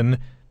season.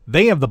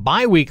 They have the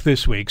bye week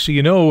this week,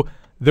 so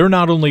they're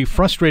not only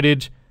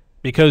frustrated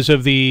because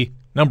of the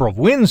number of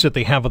wins that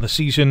they have on the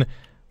season,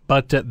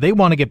 but they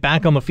want to get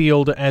back on the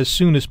field as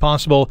soon as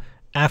possible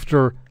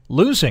after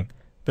losing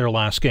their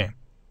last game.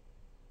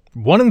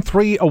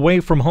 1-3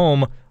 away from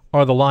home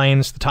are the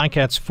Lions. The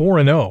Ticats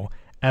 4-0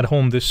 at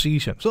home this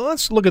season. So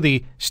let's look at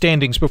the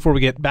standings before we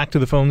get back to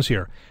the phones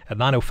here at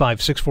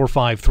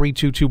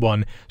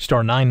 905-645-3221,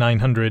 star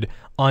 9900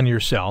 on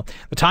your cell.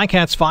 The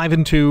Ticats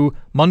 5-2,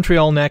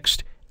 Montreal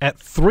next at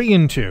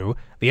 3-2.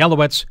 The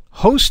Alouettes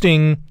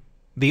hosting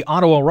the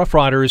Ottawa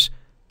Roughriders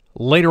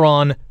later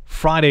on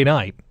Friday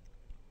night.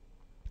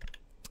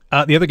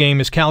 The other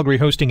game is Calgary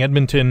hosting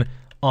Edmonton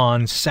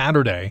on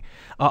Saturday.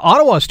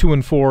 Ottawa's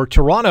 2-4.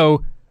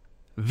 Toronto,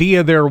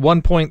 via their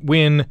 1-point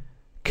win,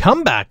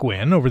 comeback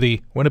win over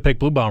the Winnipeg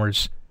Blue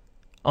Bombers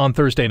on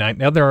Thursday night.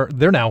 Now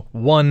they're now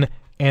 1-6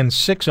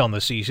 on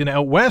the season.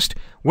 Out west,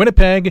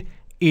 Winnipeg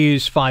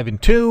is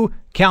 5-2,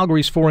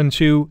 Calgary's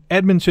 4-2,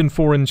 Edmonton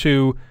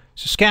 4-2,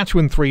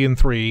 Saskatchewan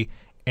 3-3,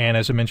 and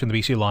as I mentioned, the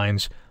BC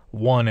Lions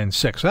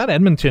 1-6. So that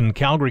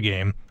Edmonton-Calgary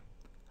game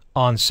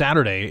on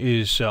Saturday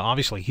is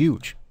obviously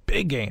huge.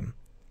 Big game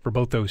for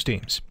both those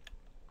teams.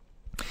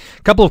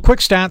 A couple of quick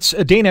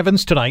stats. Dane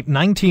Evans tonight,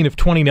 19 of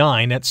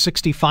 29 at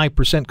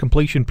 65%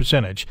 completion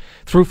percentage.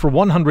 Threw for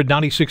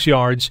 196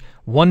 yards,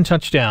 1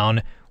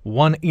 touchdown,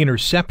 1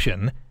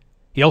 interception.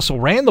 He also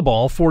ran the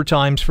ball 4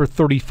 times for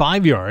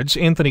 35 yards.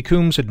 Anthony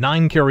Coombs had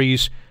 9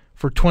 carries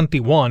for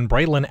 21.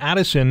 Braylon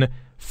Addison,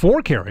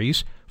 4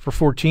 carries for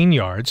 14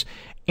 yards.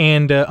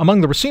 And among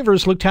the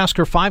receivers, Luke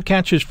Tasker, 5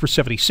 catches for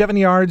 77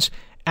 yards.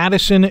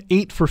 Addison,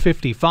 8 for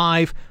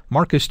 55.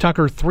 Marcus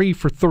Tucker, 3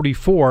 for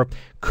 34.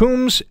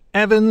 Coombs,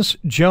 Evans,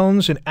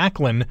 Jones, and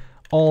Ackland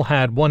all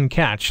had 1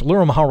 catch.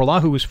 Liram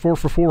Haralahu was 4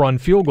 for 4 on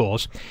field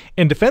goals.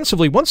 And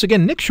defensively, once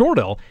again, Nick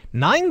Shortell,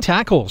 9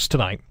 tackles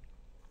tonight.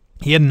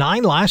 He had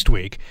 9 last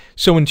week.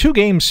 So in 2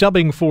 games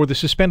subbing for the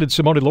suspended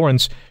Simone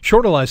Lawrence,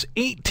 Shortell has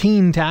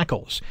 18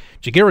 tackles.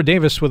 Jagera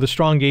Davis with a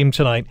strong game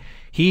tonight.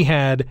 He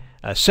had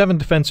 7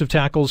 defensive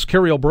tackles.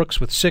 Cariel Brooks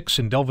with 6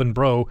 and Delvin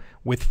Breaux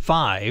with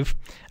 5.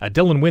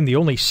 Dylan Wynn, the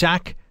only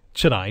sack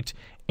tonight.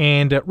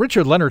 And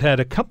Richard Leonard had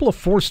a couple of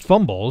forced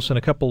fumbles and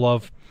a couple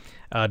of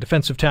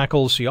defensive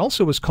tackles. He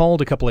also was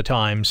called a couple of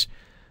times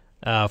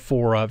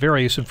for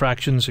various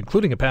infractions,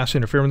 including a pass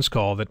interference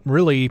call that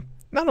really,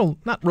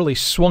 not really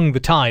swung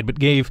the tide, but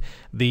gave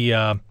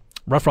the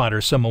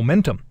Roughriders some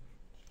momentum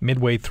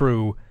midway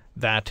through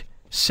that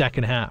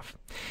second half.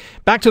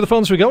 Back to the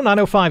phones we go,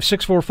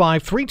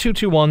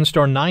 905-645-3221,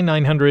 star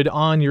 9900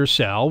 on your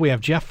cell. We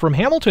have Jeff from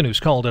Hamilton who's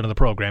called into the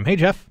program. Hey,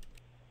 Jeff.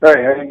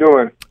 Hey, how you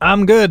doing?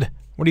 I'm good.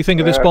 What do you think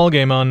of this ball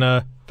game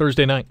on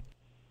Thursday night?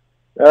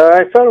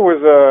 I thought it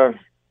was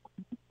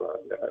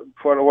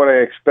what I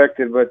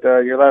expected, but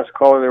your last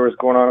caller there was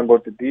going on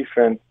about the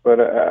defense, but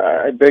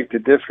I beg to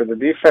differ. The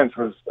defense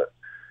was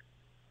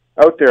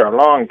out there a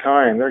long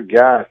time. They're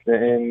gassed,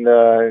 and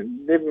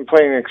they've been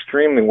playing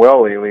extremely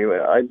well lately.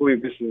 I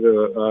believe this is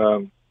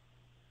a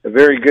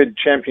very good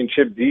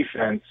championship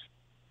defense.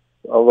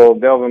 Although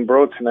Delvin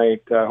Breaux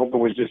tonight, I hope it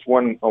was just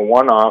a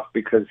one-off,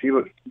 because he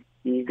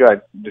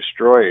got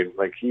destroyed.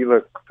 Like he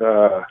looked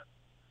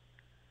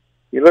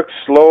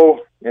slow,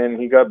 and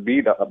he got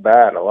beat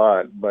bad a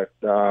lot. But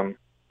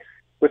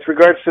with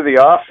regards to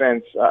the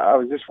offense, I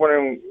was just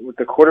wondering with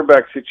the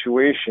quarterback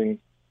situation,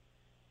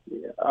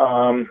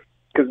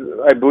 because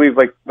I believe,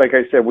 like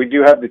I said, we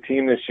do have the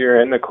team this year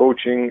and the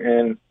coaching,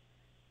 and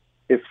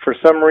if for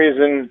some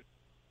reason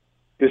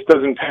this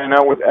doesn't pan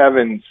out with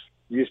Evans,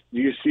 do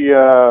you see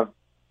a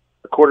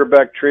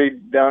quarterback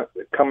trade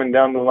coming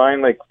down the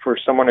line, like for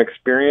someone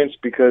experienced?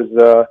 Because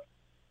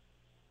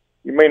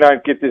you may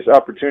not get this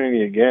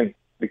opportunity again,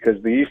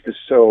 because the East is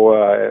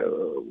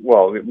so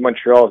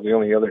Montreal is the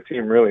only other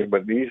team really,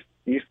 but the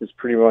East is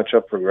pretty much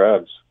up for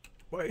grabs.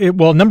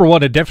 Well, number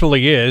one, it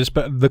definitely is,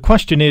 but the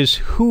question is,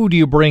 who do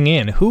you bring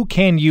in? Who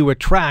can you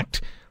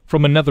attract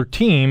from another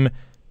team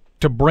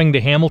to bring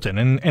to Hamilton?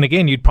 And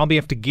again, you'd probably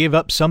have to give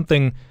up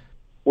something,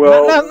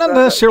 well, not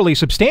necessarily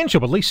substantial,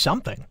 but at least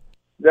something.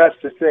 That's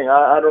the thing.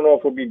 I don't know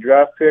if it'll be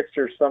draft picks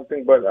or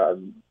something, but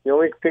the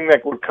only thing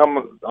that would come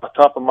on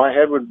top of my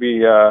head would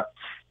be, I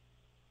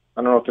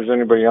don't know if there's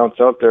anybody else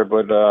out there,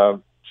 but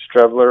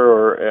Strevler,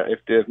 or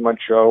if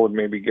Montreal would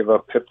maybe give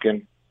up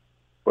Pipkin.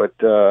 But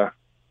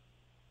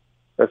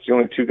that's the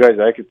only two guys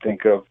I could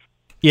think of.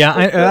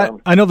 Yeah,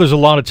 I know there's a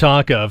lot of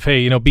talk of,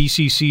 hey,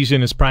 BC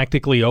season is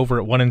practically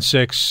over at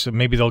 1-6.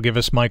 Maybe they'll give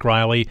us Mike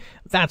Riley.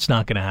 That's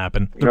not going to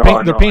happen. They're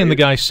paying the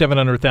guy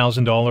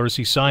 $700,000.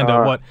 He signed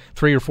a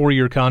 3 or 4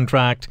 year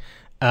contract.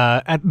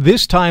 At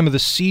this time of the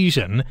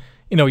season,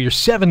 you're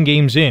 7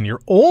 games in.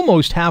 You're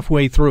almost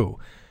halfway through.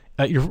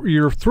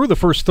 You're through the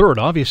first third,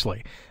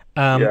 obviously.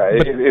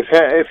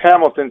 If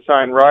Hamilton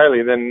signed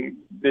Riley, then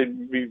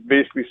they'd be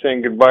basically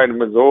saying goodbye to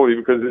Mazzoli,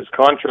 because his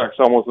contract's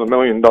almost $1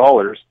 million.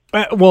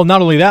 Well,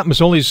 not only that,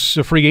 Mazzoli's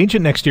a free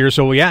agent next year,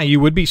 so yeah,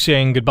 you would be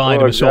saying goodbye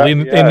to Mazzoli,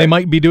 and they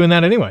might be doing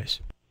that anyways.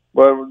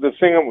 But the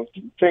thing,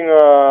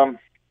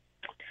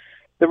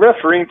 the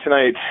refereeing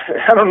tonight,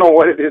 I don't know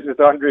what it is with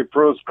Andre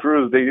Prost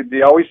Cruz.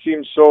 They always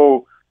seem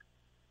so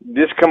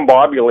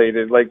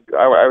discombobulated. Like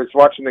I was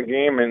watching the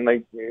game, and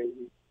like.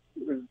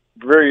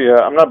 Very.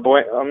 I'm not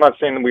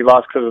saying that we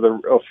lost because of the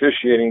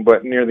officiating,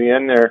 but near the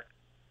end there,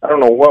 I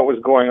don't know what was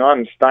going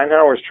on.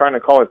 Steinhauer was trying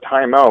to call a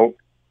timeout,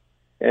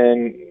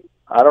 and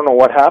I don't know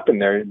what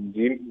happened there. Do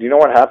you know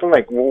what happened?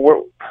 Like,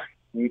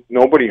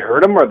 nobody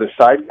heard him, or the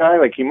side guy?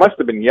 Like, he must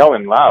have been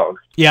yelling loud.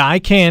 Yeah, I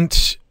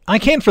can't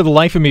for the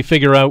life of me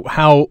figure out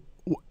how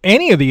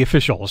any of the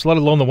officials, let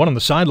alone the one on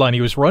the sideline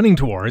he was running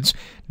towards,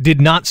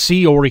 did not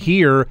see or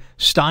hear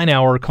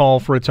Steinhauer call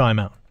for a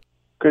timeout.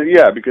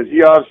 Because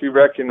he obviously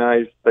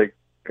recognized, like,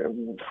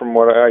 from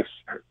what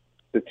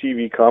the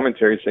TV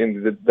commentary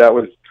saying that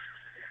was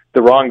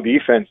the wrong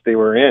defense they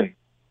were in.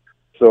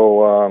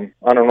 So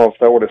I don't know if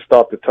that would have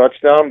stopped the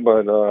touchdown,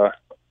 but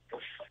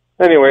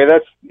anyway,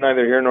 that's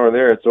neither here nor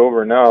there. It's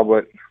over now.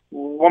 But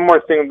one more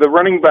thing, the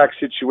running back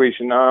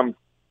situation.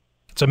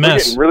 It's a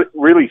mess. We're getting really,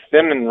 really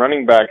thin in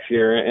running backs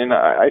here, and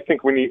I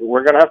think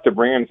we're going to have to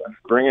bring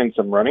in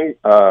some running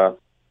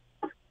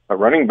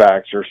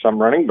backs, or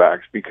some running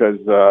backs, because.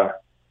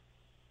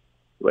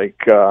 We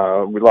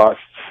lost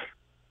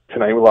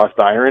tonight. We lost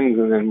Irons,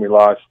 and then we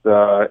lost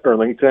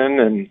Erlington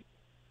and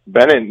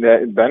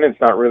Bennett. Bennett's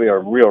not really a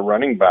real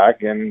running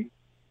back, and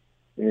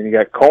you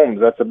got Combs.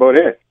 That's about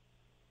it.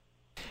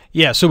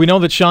 Yeah, so we know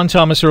that Sean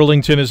Thomas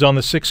Erlington is on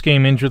the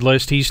 6-game injured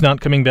list. He's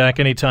not coming back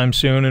anytime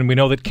soon. And we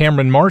know that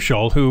Cameron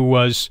Marshall, who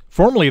was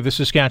formerly of the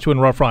Saskatchewan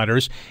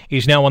Roughriders,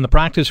 is now on the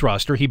practice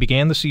roster. He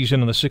began the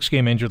season on the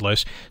 6-game injured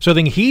list. So I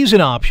think he's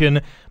an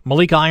option.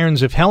 Malik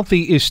Irons, if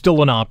healthy, is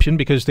still an option,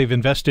 because they've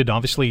invested,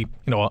 obviously,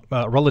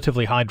 a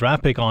relatively high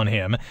draft pick on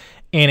him.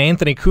 And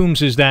Anthony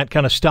Coombs is that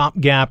kind of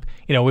stopgap,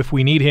 if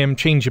we need him,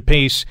 change of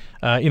pace,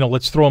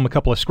 let's throw him a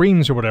couple of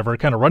screens or whatever,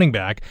 kind of running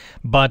back.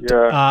 But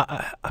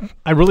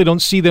I really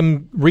don't see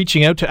them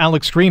reaching out to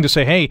Alex Green to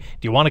say, hey, do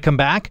you want to come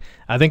back?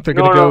 I think they're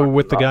going to go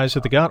with the guys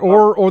that they got,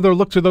 or they'll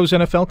look to those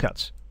NFL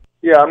cuts.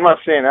 Yeah, I'm not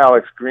saying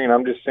Alex Green.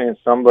 I'm just saying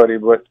somebody.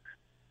 But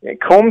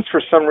Combs,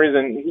 for some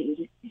reason,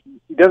 he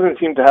doesn't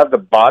seem to have the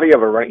body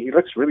of a running. He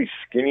looks really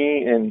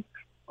skinny and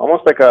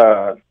almost like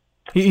a...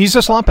 He's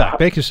a slot back.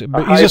 He's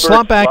a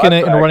slot back in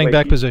a running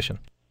back position.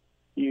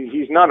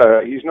 He's not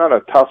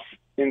a tough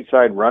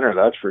inside runner,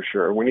 that's for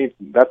sure. We need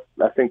that.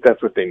 I think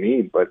that's what they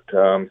need. But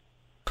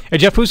hey,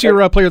 Jeff, who's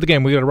your player of the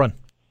game? We got to run.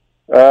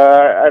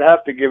 I'd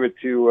have to give it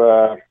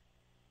to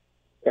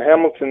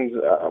Hamilton's.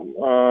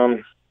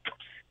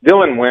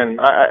 Dylan Wynn.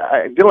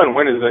 Dylan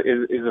Wynn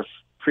is a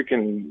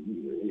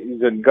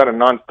freaking. Got a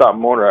nonstop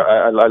motor.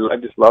 I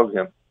just love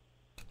him.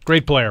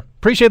 Great player.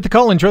 Appreciate the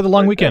call. Enjoy the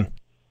long weekend.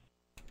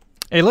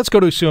 Hey, let's go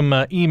to some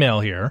email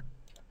here.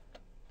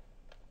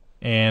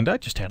 And I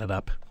just had it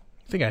up.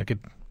 I think I could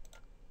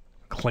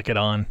click it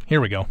on.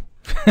 Here we go.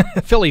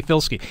 Philly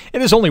Filski.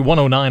 It is only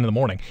 1:09 in the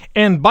morning.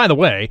 And by the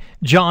way,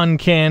 John,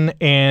 Ken,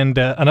 and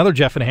another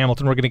Jeff in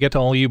Hamilton, we're going to get to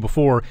all of you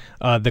before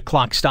the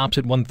clock stops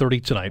at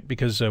 1:30 tonight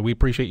because we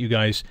appreciate you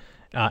guys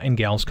and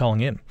gals calling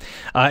in.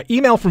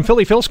 Email from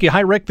Philly Filski. Hi,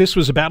 Rick. This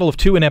was a battle of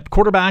two inept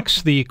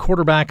quarterbacks. The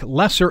quarterback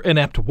lesser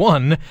inept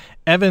won.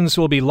 Evans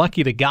will be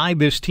lucky to guide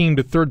this team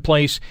to third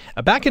place.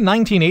 Back in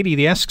 1980,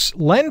 the Esks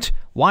lent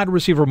wide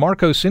receiver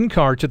Marco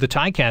Sincar to the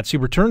Ticats. He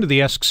returned to the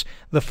Esks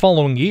the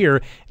following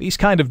year. These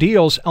kind of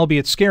deals,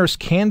 albeit scarce,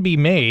 can be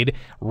made.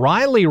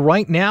 Riley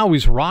right now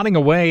is rotting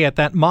away at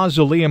that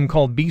mausoleum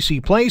called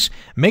BC Place.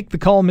 Make the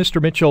call, Mr.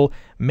 Mitchell.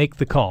 Make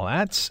the call.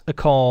 That's a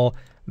call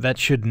that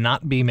should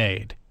not be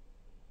made.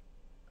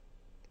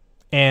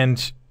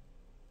 And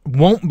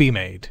won't be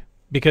made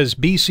because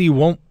BC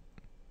won't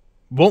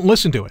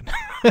listen to it.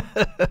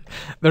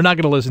 They're not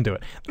going to listen to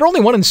it. They're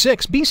only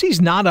 1-6. BC's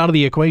not out of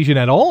the equation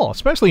at all,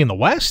 especially in the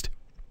West.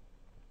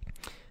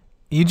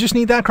 You just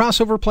need that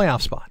crossover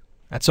playoff spot.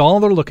 That's all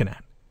they're looking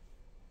at.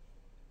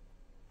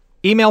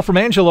 Email from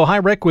Angelo. Hi,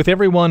 Rick. With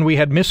everyone we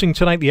had missing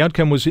tonight, the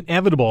outcome was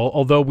inevitable,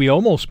 although we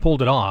almost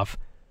pulled it off.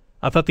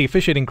 I thought the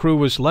officiating crew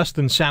was less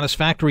than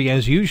satisfactory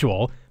as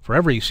usual for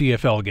every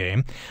CFL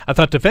game. I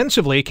thought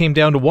defensively it came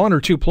down to one or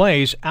two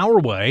plays our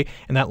way,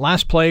 and that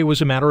last play was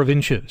a matter of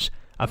inches.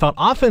 I thought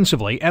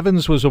offensively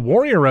Evans was a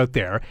warrior out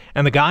there,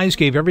 and the guys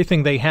gave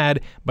everything they had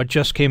but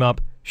just came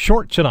up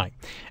short tonight.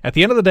 At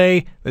the end of the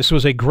day, this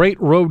was a great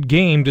road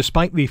game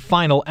despite the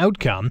final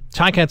outcome.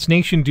 Ticats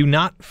Nation do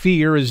not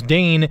fear as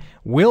Dane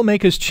will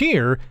make us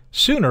cheer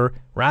sooner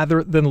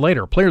rather than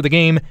later. Player of the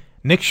game,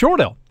 Nick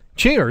Shortell.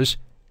 Cheers.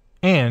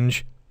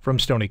 Ange from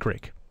Stony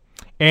Creek.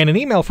 And an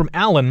email from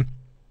Alan.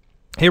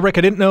 Hey, Rick,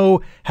 I didn't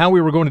know how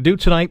we were going to do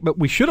tonight, but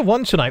we should have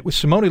won tonight with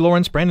Simone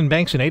Lawrence, Brandon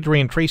Banks, and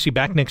Adrian Tracy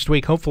back next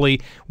week. Hopefully,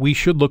 we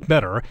should look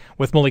better.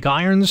 With Malik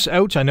Irons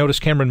out, I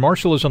noticed Cameron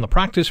Marshall is on the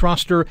practice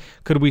roster.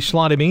 Could we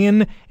slot him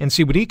in and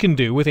see what he can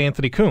do with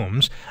Anthony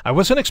Coombs? I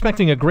wasn't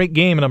expecting a great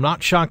game, and I'm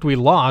not shocked we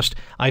lost.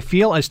 I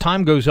feel as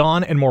time goes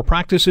on and more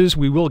practices,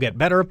 we will get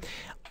better.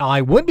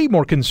 I would be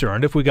more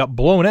concerned if we got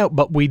blown out,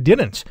 but we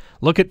didn't.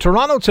 Look at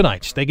Toronto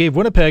tonight. They gave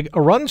Winnipeg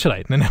a run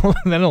tonight. And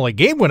then only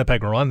gave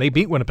Winnipeg a run. They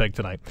beat Winnipeg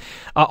tonight.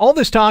 All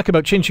this talk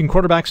about changing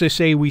quarterbacks, I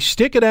say we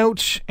stick it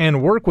out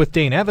and work with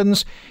Dane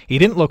Evans. He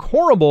didn't look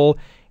horrible.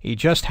 He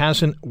just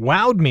hasn't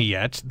wowed me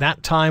yet.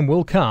 That time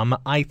will come,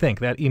 I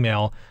think. That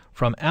email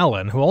from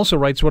Alan, who also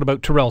writes, what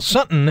about Terrell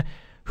Sutton,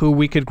 who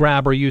we could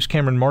grab or use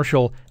Cameron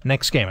Marshall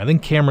next game? I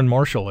think Cameron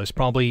Marshall is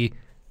probably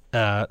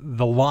the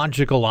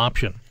logical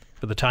option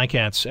for the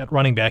Ticats at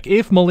running back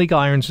if Malik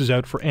Irons is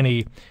out for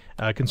any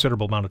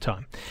considerable amount of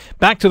time.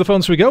 Back to the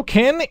phones we go.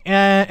 Ken,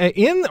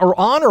 in or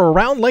on or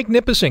around Lake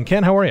Nipissing.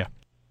 Ken, how are you?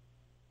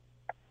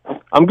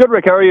 I'm good,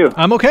 Rick. How are you?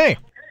 I'm okay.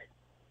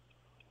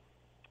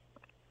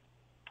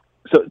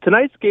 So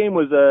tonight's game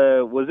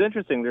was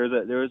interesting. It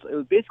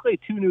was basically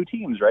two new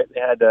teams, right?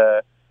 They had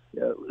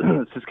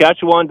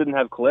Saskatchewan didn't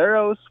have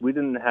Collaros. We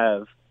didn't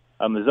have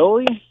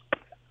Mazzoli.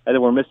 And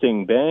then we're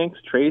missing Banks,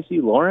 Tracy,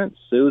 Lawrence.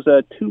 It was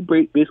two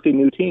basically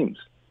new teams.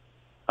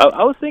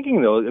 I was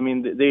thinking, though, I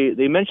mean,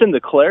 they mentioned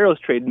the Collaros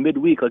trade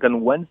midweek, like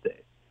on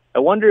Wednesday. I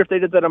wonder if they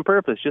did that on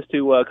purpose, just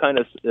to kind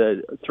of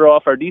throw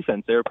off our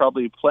defense. They were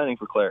probably planning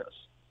for Collaros.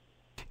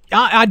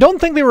 I don't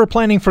think they were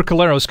planning for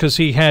Collaros because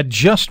he had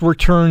just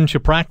returned to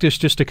practice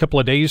just a couple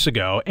of days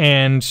ago,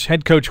 and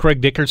head coach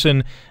Craig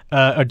Dickinson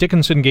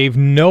gave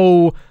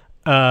no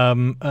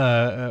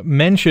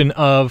mention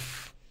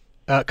of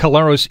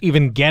Collaros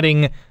even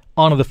getting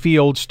onto the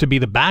fields to be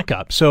the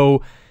backup.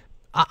 So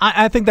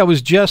I think that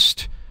was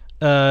just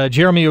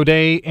Jeremy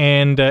O'Day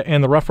and the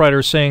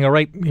Roughriders saying, all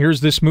right,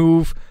 here's this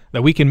move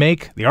that we can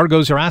make. The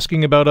Argos are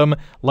asking about him.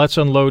 Let's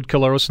unload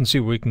Collaros and see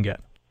what we can get.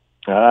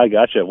 I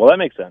gotcha. Well, that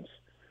makes sense.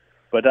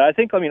 But I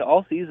think,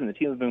 all season the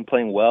team has been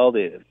playing well.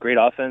 They have great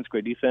offense,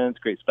 great defense,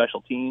 great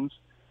special teams.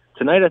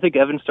 Tonight, I think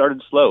Evans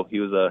started slow. He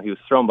was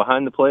thrown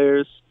behind the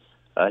players.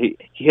 He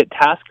hit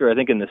Tasker, I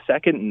think, in the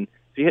second, and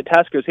if he hit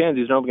Tasker's hands,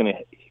 he was not going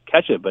to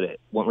catch it, but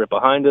it went right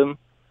behind him.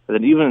 And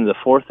then even in the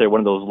fourth there, one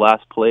of those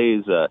last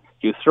plays,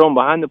 he was thrown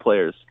behind the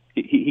players.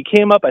 He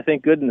came up, I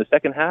think, good in the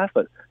second half,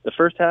 but the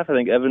first half, I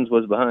think Evans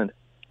was behind.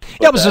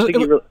 Yeah, I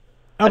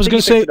was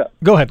going to say,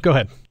 go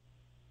ahead.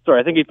 Sorry,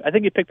 I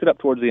think he picked it up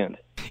towards the end.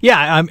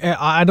 Yeah,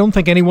 I don't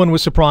think anyone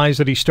was surprised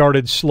that he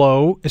started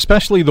slow,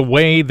 especially the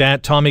way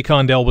that Tommy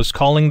Condell was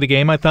calling the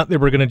game. I thought they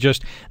were going to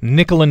just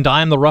nickel and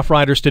dime the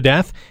Roughriders to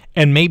death,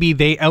 and maybe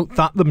they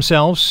outthought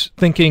themselves,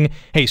 thinking,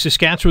 hey,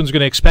 Saskatchewan's going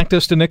to expect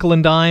us to nickel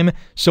and dime,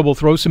 so we'll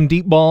throw some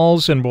deep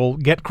balls and we'll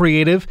get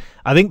creative.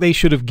 I think they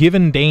should have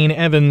given Dane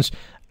Evans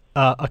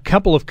a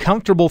couple of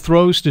comfortable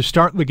throws to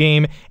start the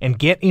game and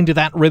get into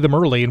that rhythm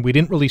early, and we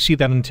didn't really see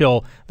that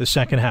until the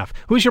second half.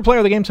 Who's your player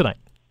of the game tonight?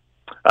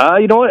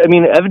 You know what? I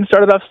mean, Evans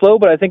started off slow,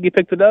 but I think he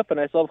picked it up, and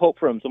I still have hope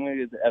for him, so I'm going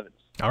to get to Evans.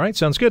 All right,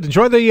 sounds good.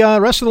 Enjoy the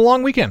rest of the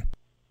long weekend.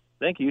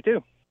 Thank you, you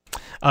too.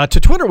 To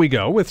Twitter we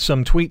go with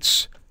some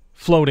tweets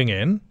floating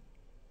in.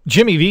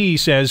 Jimmy V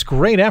says,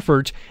 great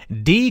effort.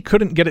 D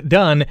couldn't get it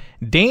done.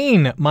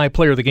 Dane, my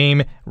player of the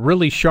game,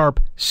 really sharp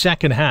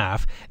second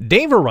half.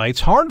 Daver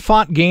writes,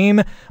 hard-fought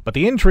game, but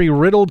the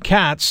injury-riddled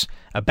Cats.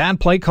 A bad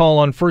play call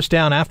on first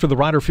down after the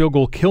Rider field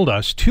goal killed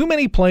us. Too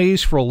many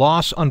plays for a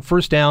loss on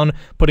first down,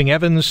 putting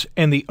Evans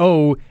and the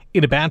O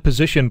in a bad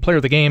position. Player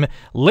of the game,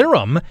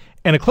 Liram,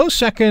 and a close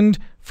second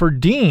for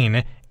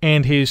Dean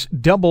and his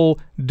double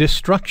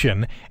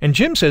destruction. And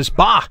Jim says,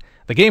 bah!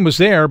 The game was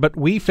there, but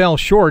we fell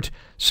short.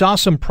 Saw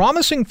some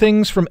promising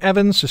things from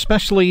Evans,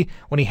 especially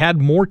when he had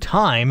more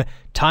time.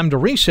 Time to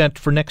reset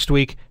for next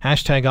week.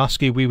 Hashtag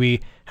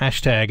OskiWeeWee.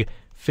 Hashtag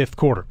fifth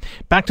quarter.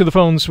 Back to the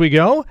phones we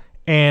go,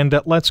 and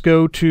let's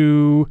go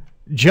to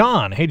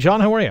John. Hey,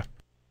 John, how are you?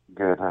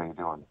 Good. How you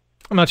doing?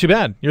 I'm not too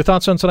bad. Your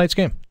thoughts on tonight's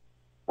game?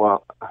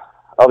 Well,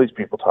 all these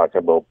people talking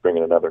about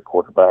bringing in other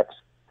quarterbacks.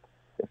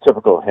 It's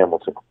typical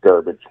Hamilton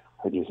garbage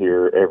that you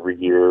hear every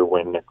year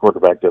when a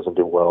quarterback doesn't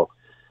do well.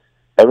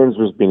 Evans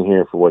has been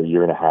here for, a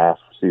year and a half,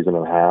 season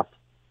and a half.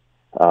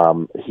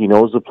 He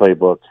knows the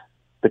playbook.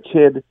 The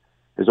kid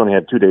has only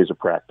had 2 days of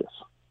practice.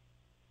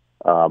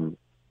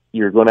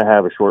 You're going to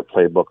have a short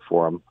playbook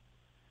for him.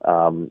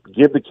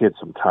 Give the kid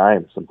some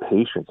time, some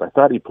patience. I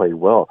thought he played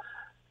well.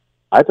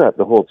 I thought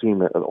the whole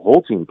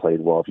team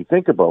played well. If you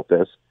think about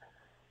this,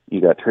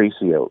 you got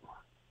Tracy out.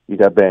 You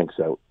got Banks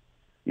out.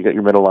 You got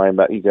your middle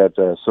linebacker. You got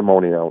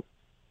Simone out.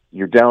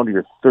 You're down to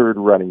your third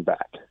running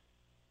back.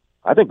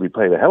 I think we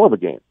played a hell of a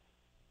game,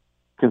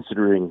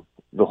 considering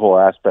the whole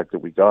aspect that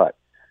we got.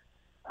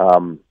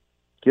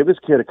 Give this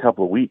kid a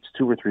couple of weeks,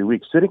 2 or 3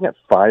 weeks. Sitting at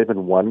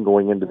 5-1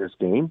 going into this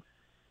game,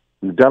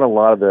 we've done a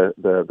lot of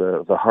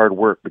the hard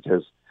work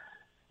because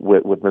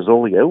with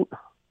Mazzoli out,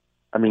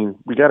 I mean,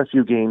 we got a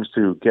few games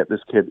to get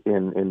this kid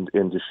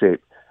into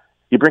shape.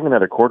 You bring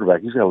another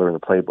quarterback, he's got to learn the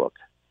playbook.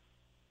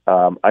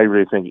 I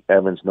really think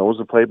Evans knows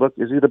the playbook.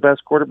 Is he the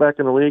best quarterback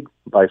in the league?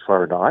 By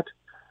far not.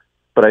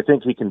 But I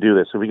think he can do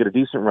this. So we get a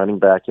decent running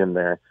back in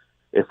there.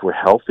 If we're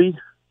healthy,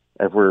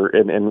 if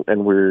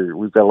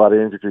we've got a lot of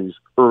injuries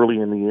early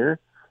in the year,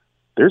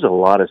 there's a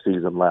lot of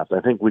season left.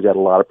 I think we got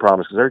a lot of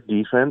promise because our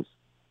defense,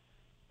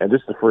 and this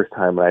is the first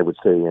time I would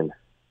say in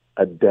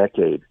a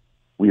decade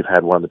we've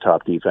had one of the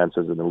top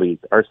defenses in the league.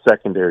 Our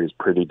secondary is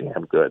pretty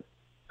damn good.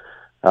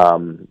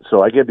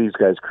 So I give these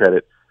guys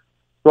credit.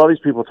 So all these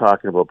people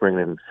talking about bringing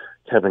in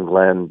Kevin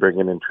Glenn,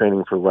 bringing in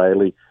training for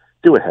Riley,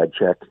 do a head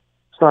check.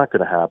 It's not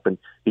going to happen.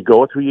 You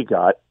go with who you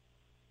got.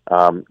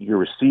 Your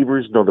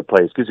receivers know the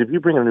plays. Because if you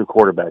bring a new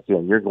quarterback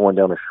in, you're going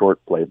down a short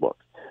playbook.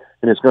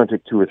 And it's going to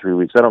take 2 or 3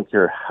 weeks. I don't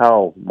care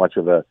how much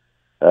of a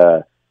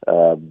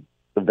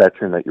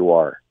veteran that you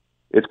are.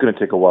 It's going to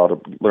take a while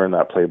to learn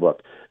that playbook.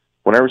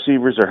 When our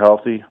receivers are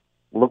healthy,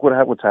 look what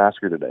happened with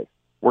Tasker today.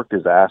 Worked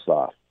his ass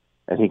off,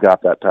 and he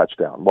got that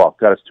touchdown. Well,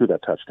 got us to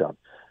that touchdown.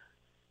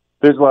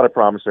 There's a lot of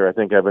promise there. I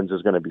think Evans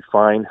is going to be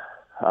fine.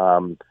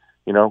 We're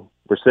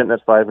sitting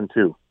at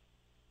 5-2.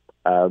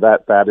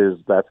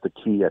 That's the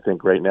key, I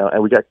think, right now.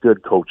 And we got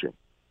good coaching.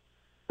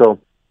 So,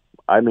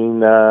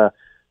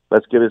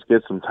 let's give this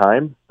kid some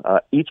time.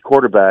 Each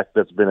quarterback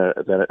that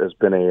has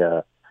been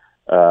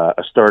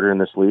a starter in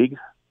this league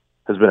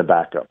has been a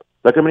backup.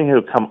 Look how many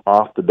who come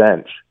off the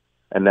bench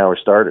and now are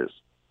starters.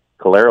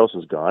 Collaros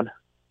is gone.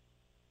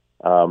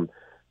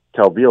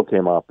 Calvillo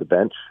came off the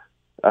bench.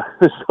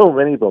 There's so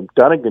many of them.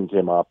 Dunnigan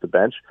came off the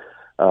bench.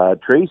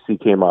 Tracy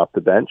came off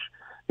the bench.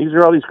 These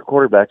are all these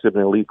quarterbacks that have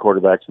been elite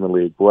quarterbacks in the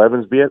league. Will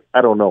Evans be it?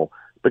 I don't know.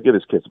 But give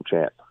this kid some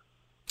chance.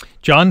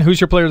 John, who's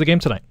your player of the game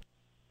tonight?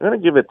 I'm going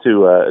to give it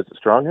to, is it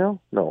Stronghill?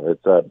 No,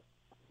 it's...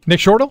 Nick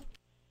Shorthill?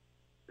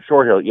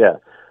 Shorthill, yeah.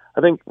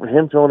 I think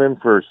him filling in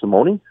for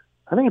Simone,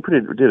 I think he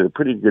did a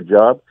pretty good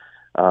job.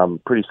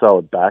 Pretty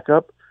solid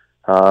backup.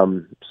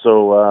 I'll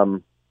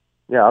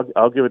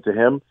give it to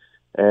him.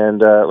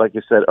 And like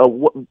I said,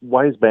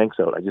 why is Banks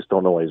out? I just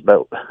don't know why he's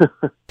out.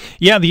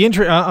 Yeah, the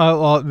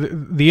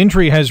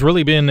injury has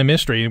really been a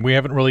mystery. We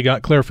haven't really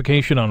got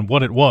clarification on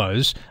what it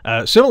was.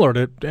 Similar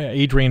to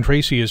Adrian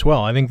Tracy as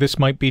well. I think this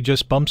might be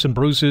just bumps and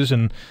bruises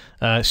and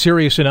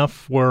serious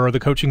enough where the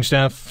coaching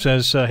staff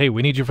says, hey,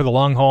 we need you for the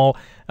long haul.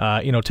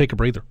 Take a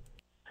breather.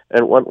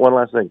 And one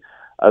last thing.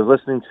 I was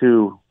listening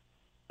to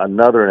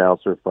another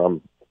announcer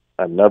from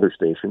another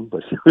station,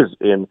 but he was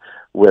in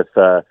with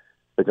the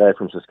guy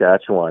from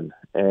Saskatchewan,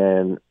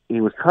 and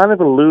he was kind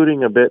of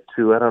alluding a bit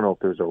to, I don't know if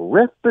there's a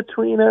rift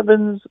between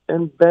Evans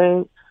and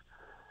Banks,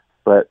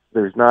 but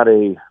there's not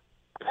a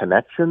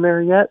connection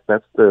there yet.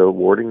 That's the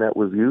wording that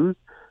was used.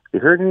 You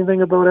heard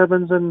anything about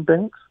Evans and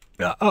Banks?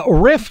 A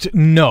rift,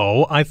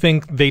 no. I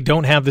think they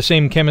don't have the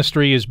same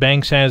chemistry as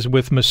Banks has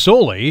with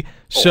Mazzoli.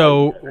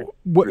 So,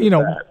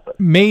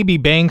 maybe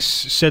Banks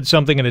said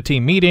something in a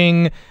team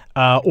meeting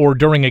or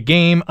during a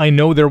game. I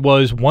know there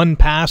was one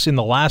pass in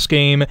the last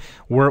game,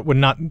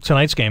 not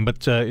tonight's game,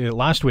 but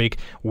last week,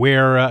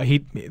 where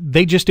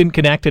they just didn't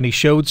connect, and he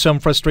showed some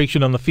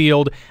frustration on the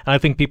field. And I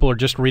think people are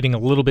just reading a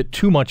little bit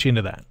too much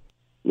into that.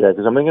 Yeah,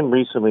 because I'm thinking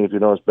recently, if you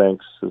notice,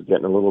 Banks is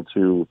getting a little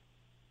too,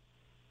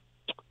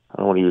 I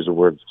don't want to use the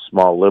word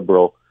small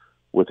liberal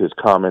with his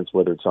comments,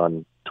 whether it's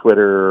on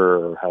Twitter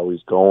or how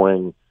he's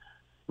going.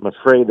 I'm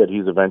afraid that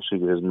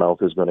his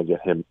mouth is going to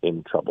get him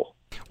in trouble.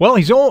 Well,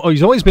 he's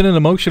always been an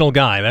emotional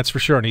guy, that's for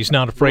sure, and he's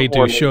not afraid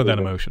to show that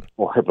emotion.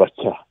 But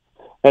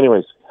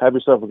anyways, have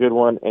yourself a good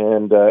one.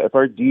 And if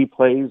our D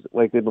plays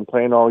like they've been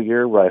playing all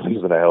year,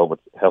 Riley's in a hell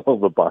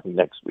of a bind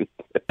next week.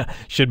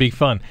 Should be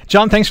fun.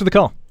 John, thanks for the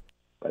call.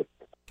 Bye.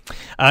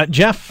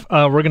 Jeff,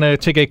 we're going to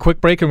take a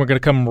quick break, and we're going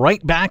to come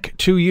right back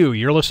to you.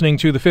 You're listening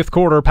to the Fifth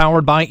Quarter,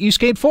 powered by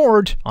Eastgate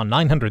Ford on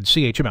 900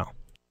 CHML.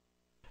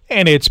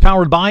 And it's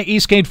powered by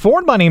Eastgate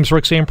Ford. My name's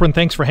Rick Samprin.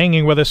 Thanks for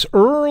hanging with us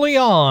early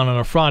on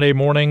a Friday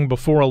morning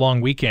before a long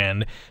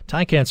weekend.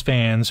 Ticats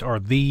fans are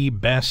the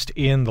best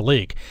in the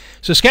league.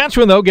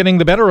 Saskatchewan, though, getting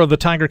the better of the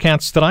Tiger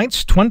Cats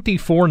tonight.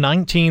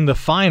 24-19 the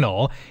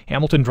final.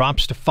 Hamilton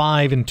drops to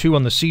 5-2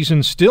 on the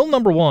season. Still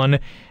number one,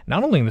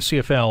 not only in the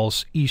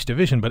CFL's East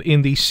Division, but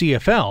in the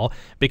CFL,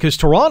 because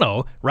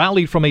Toronto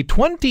rallied from a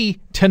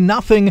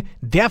 20-0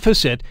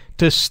 deficit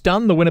to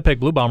stun the Winnipeg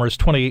Blue Bombers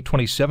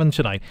 28-27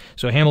 tonight.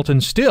 So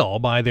Hamilton still,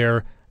 by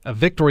their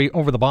victory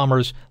over the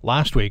Bombers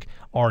last week,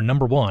 are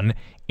number one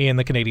in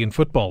the Canadian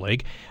Football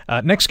League.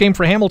 Next game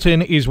for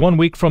Hamilton is 1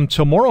 week from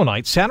tomorrow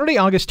night, Saturday,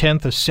 August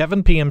 10th, a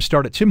 7 p.m.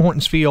 start at Tim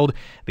Hortons Field.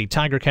 The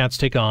Tiger Cats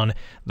take on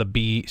the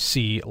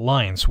BC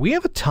Lions. We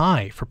have a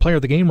tie for player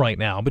of the game right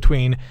now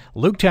between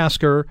Luke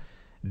Tasker,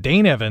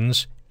 Dane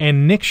Evans,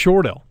 and Nick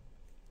Shortell.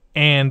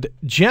 And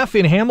Jeff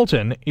in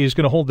Hamilton is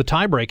going to hold the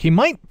tiebreak. He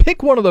might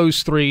pick one of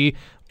those three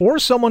or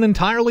someone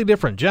entirely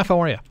different. Jeff, how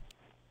are you?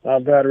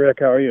 Not bad, Rick.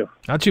 How are you?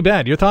 Not too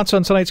bad. Your thoughts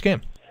on tonight's game?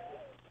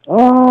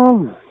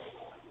 I'm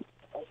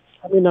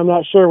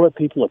not sure what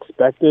people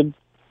expected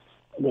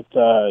with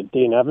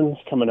Dane Evans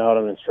coming out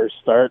on his first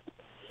start.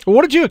 Well,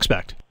 what did you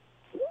expect?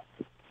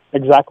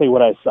 Exactly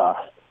what I saw.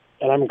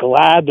 And I'm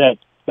glad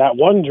that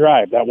one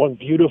drive, that one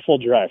beautiful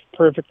drive,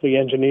 perfectly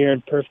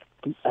engineered,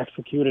 perfectly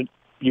executed,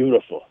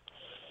 beautiful.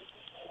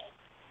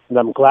 And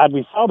I'm glad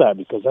we saw that,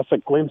 because that's a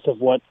glimpse of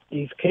what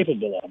he's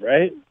capable of,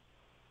 right?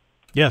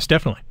 Yes,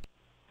 definitely.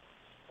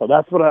 So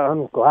that's what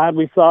I'm glad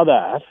we saw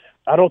that.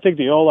 I don't think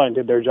the O-line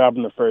did their job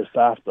in the first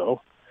half,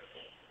 though.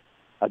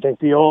 I think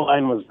the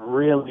O-line was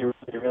really,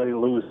 really, really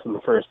loose in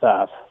the first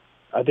half.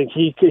 I think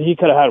he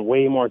could have had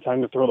way more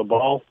time to throw the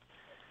ball.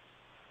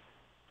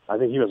 I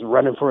think he was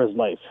running for his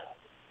life.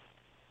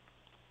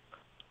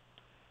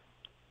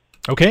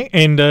 Okay,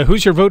 and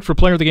who's your vote for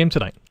player of the game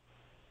tonight?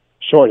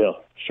 Shortell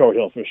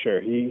for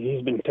sure.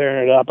 He's been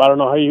tearing it up. I don't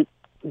know how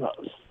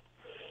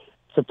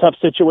it's a tough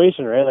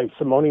situation, right? Like,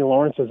 Simone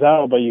Lawrence is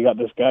out, but you got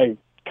this guy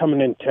coming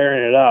in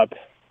tearing it up.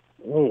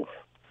 Ooh.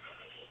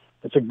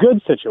 It's a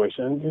good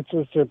situation. It's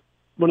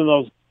one of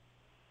those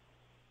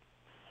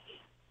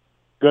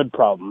good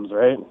problems,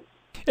 right?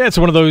 Yeah, it's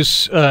one of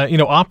those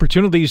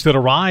opportunities that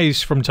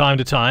arise from time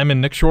to time, and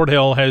Nick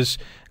Shortell has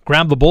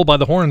grabbed the bull by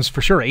the horns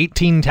for sure.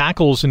 18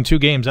 tackles in 2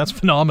 games. That's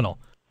phenomenal.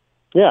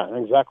 Yeah,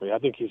 exactly. I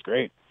think he's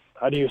great.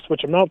 How do you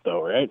switch him out,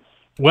 though, right?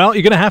 Well,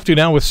 you're going to have to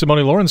now with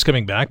Simone Lawrence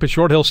coming back, but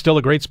Shortell's still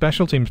a great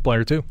special teams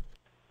player, too.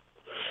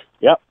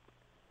 Yep.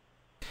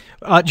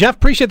 Jeff,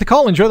 appreciate the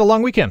call. Enjoy the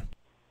long weekend.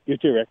 You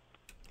too, Rick.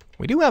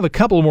 We do have a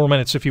couple more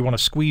minutes if you want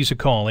to squeeze a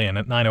call in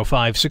at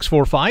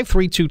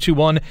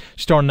 905-645-3221,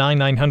 star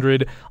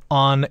 9900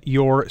 on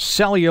your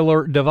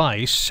cellular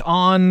device.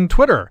 On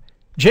Twitter,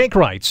 Jake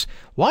writes,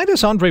 why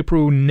does Andre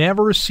Proulx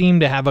never seem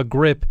to have a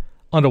grip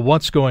onto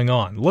what's going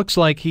on? Looks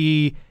like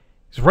he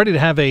is ready to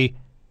have a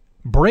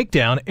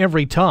breakdown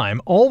every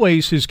time.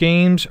 Always his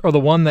games are the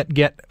one that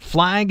get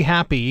flag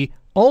happy.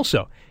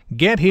 Also,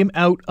 get him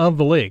out of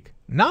the league.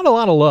 Not a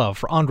lot of love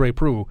for Andre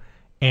Proulx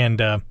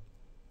and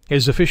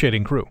his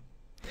officiating crew.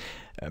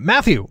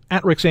 Matthew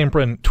at Rick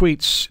Samprin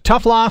tweets,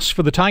 tough loss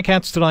for the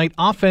Ticats tonight.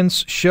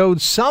 Offense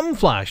showed some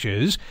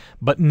flashes,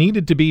 but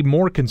needed to be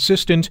more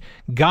consistent.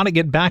 Got to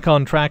get back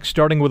on track,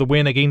 starting with a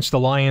win against the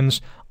Lions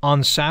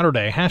on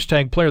Saturday.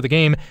 Hashtag player of the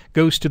game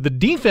goes to the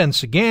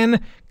defense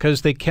again,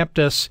 because they kept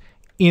us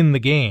in the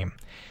game.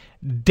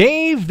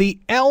 Dave, the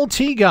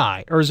LT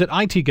guy, or is it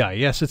IT guy?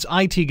 Yes, it's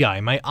IT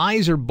guy. My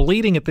eyes are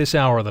bleeding at this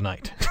hour of the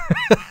night.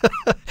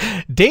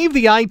 Dave,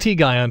 the IT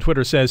guy on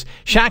Twitter says,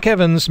 Shaq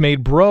Evans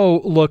made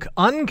Bro look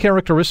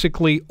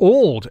uncharacteristically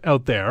old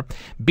out there.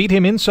 Beat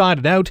him inside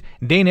and out.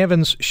 Dane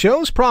Evans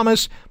shows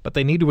promise, but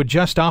they need to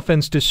adjust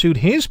offense to suit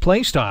his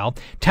play style.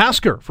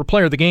 Tasker for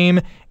player of the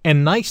game,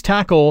 and nice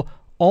tackle,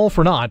 all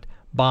for naught,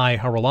 by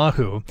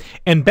Haralahu.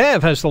 And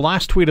Bev has the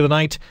last tweet of the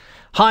night.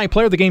 Hi,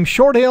 player of the game,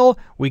 Shortell.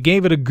 We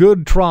gave it a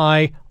good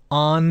try.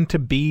 On to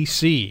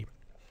BC.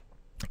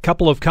 A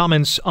couple of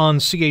comments on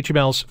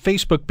CHML's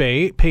Facebook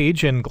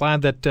page, and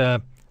glad that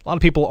a lot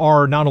of people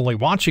are not only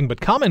watching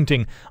but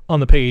commenting on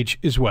the page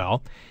as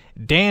well.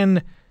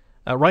 Dan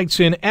writes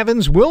in,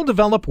 Evans will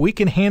develop. We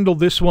can handle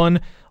this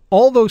one.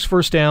 All those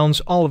first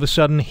downs, all of a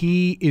sudden,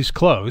 he is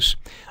close.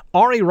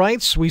 Ari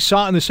writes, we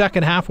saw in the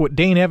second half what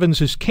Dane Evans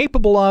is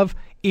capable of,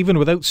 even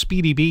without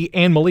Speedy B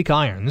and Malik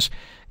Irons.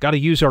 Got to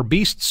use our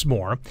beasts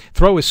more.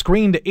 Throw a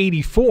screen to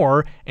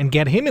 84 and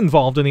get him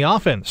involved in the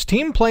offense.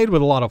 Team played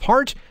with a lot of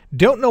heart.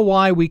 Don't know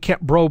why we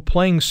kept Bro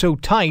playing so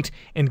tight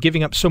and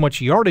giving up so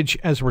much yardage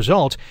as a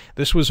result.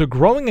 This was a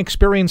growing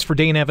experience for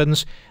Dane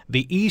Evans.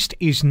 The East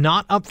is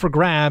not up for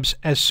grabs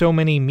as so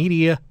many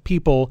media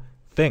people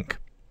think.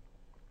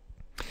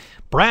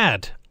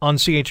 Brad on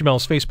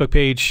CHML's Facebook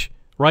page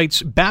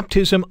writes,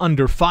 baptism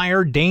under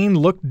fire. Dane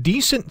looked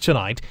decent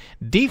tonight.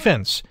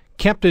 Defense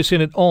kept us in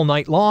it all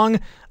night long,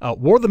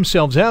 wore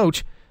themselves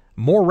out.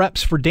 More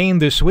reps for Dane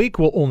this week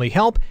will only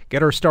help.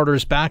 Get our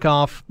starters back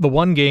off the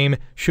one game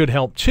should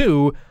help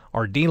too.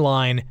 Our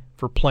D-line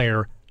for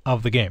player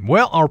of the game.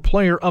 Well, our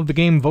player of the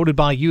game voted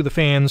by you, the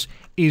fans,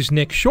 is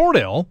Nick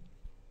Shortell.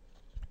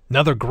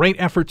 Another great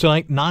effort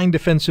tonight, 9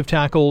 defensive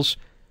tackles.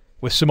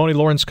 With Simone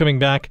Lawrence coming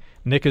back,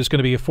 Nick is going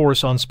to be a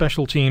force on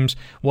special teams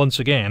once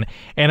again.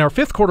 And our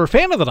fifth quarter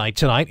fan of the night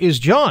tonight is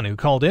John, who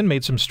called in,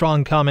 made some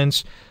strong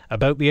comments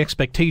about the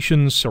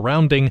expectations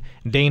surrounding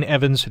Dane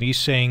Evans. And he's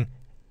saying,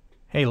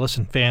 hey,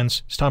 listen,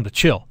 fans, it's time to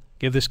chill.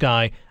 Give this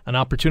guy an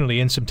opportunity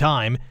and some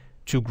time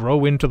to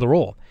grow into the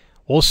role.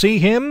 We'll see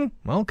him,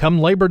 well, come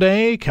Labor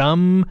Day,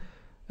 come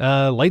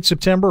late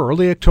September,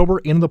 early October,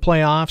 in the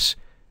playoffs.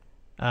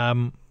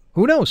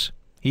 Who knows?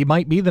 He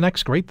might be the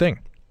next great thing.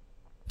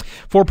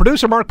 For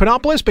producer Mark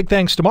Panopoulos, big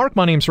thanks to Mark.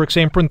 My name's Rick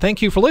Samprin.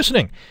 Thank you for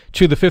listening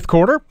to The Fifth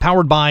Quarter,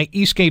 powered by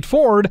Eastgate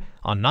Ford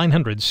on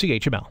 900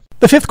 CHML.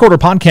 The Fifth Quarter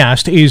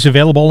podcast is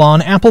available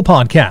on Apple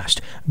Podcast,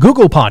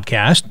 Google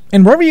Podcast,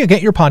 and wherever you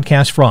get your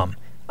podcast from.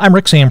 I'm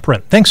Rick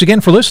Samprin. Thanks again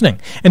for listening.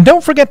 And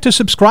don't forget to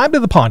subscribe to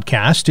the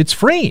podcast. It's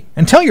free.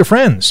 And tell your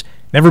friends.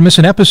 Never miss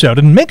an episode,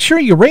 and make sure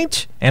you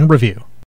rate and review.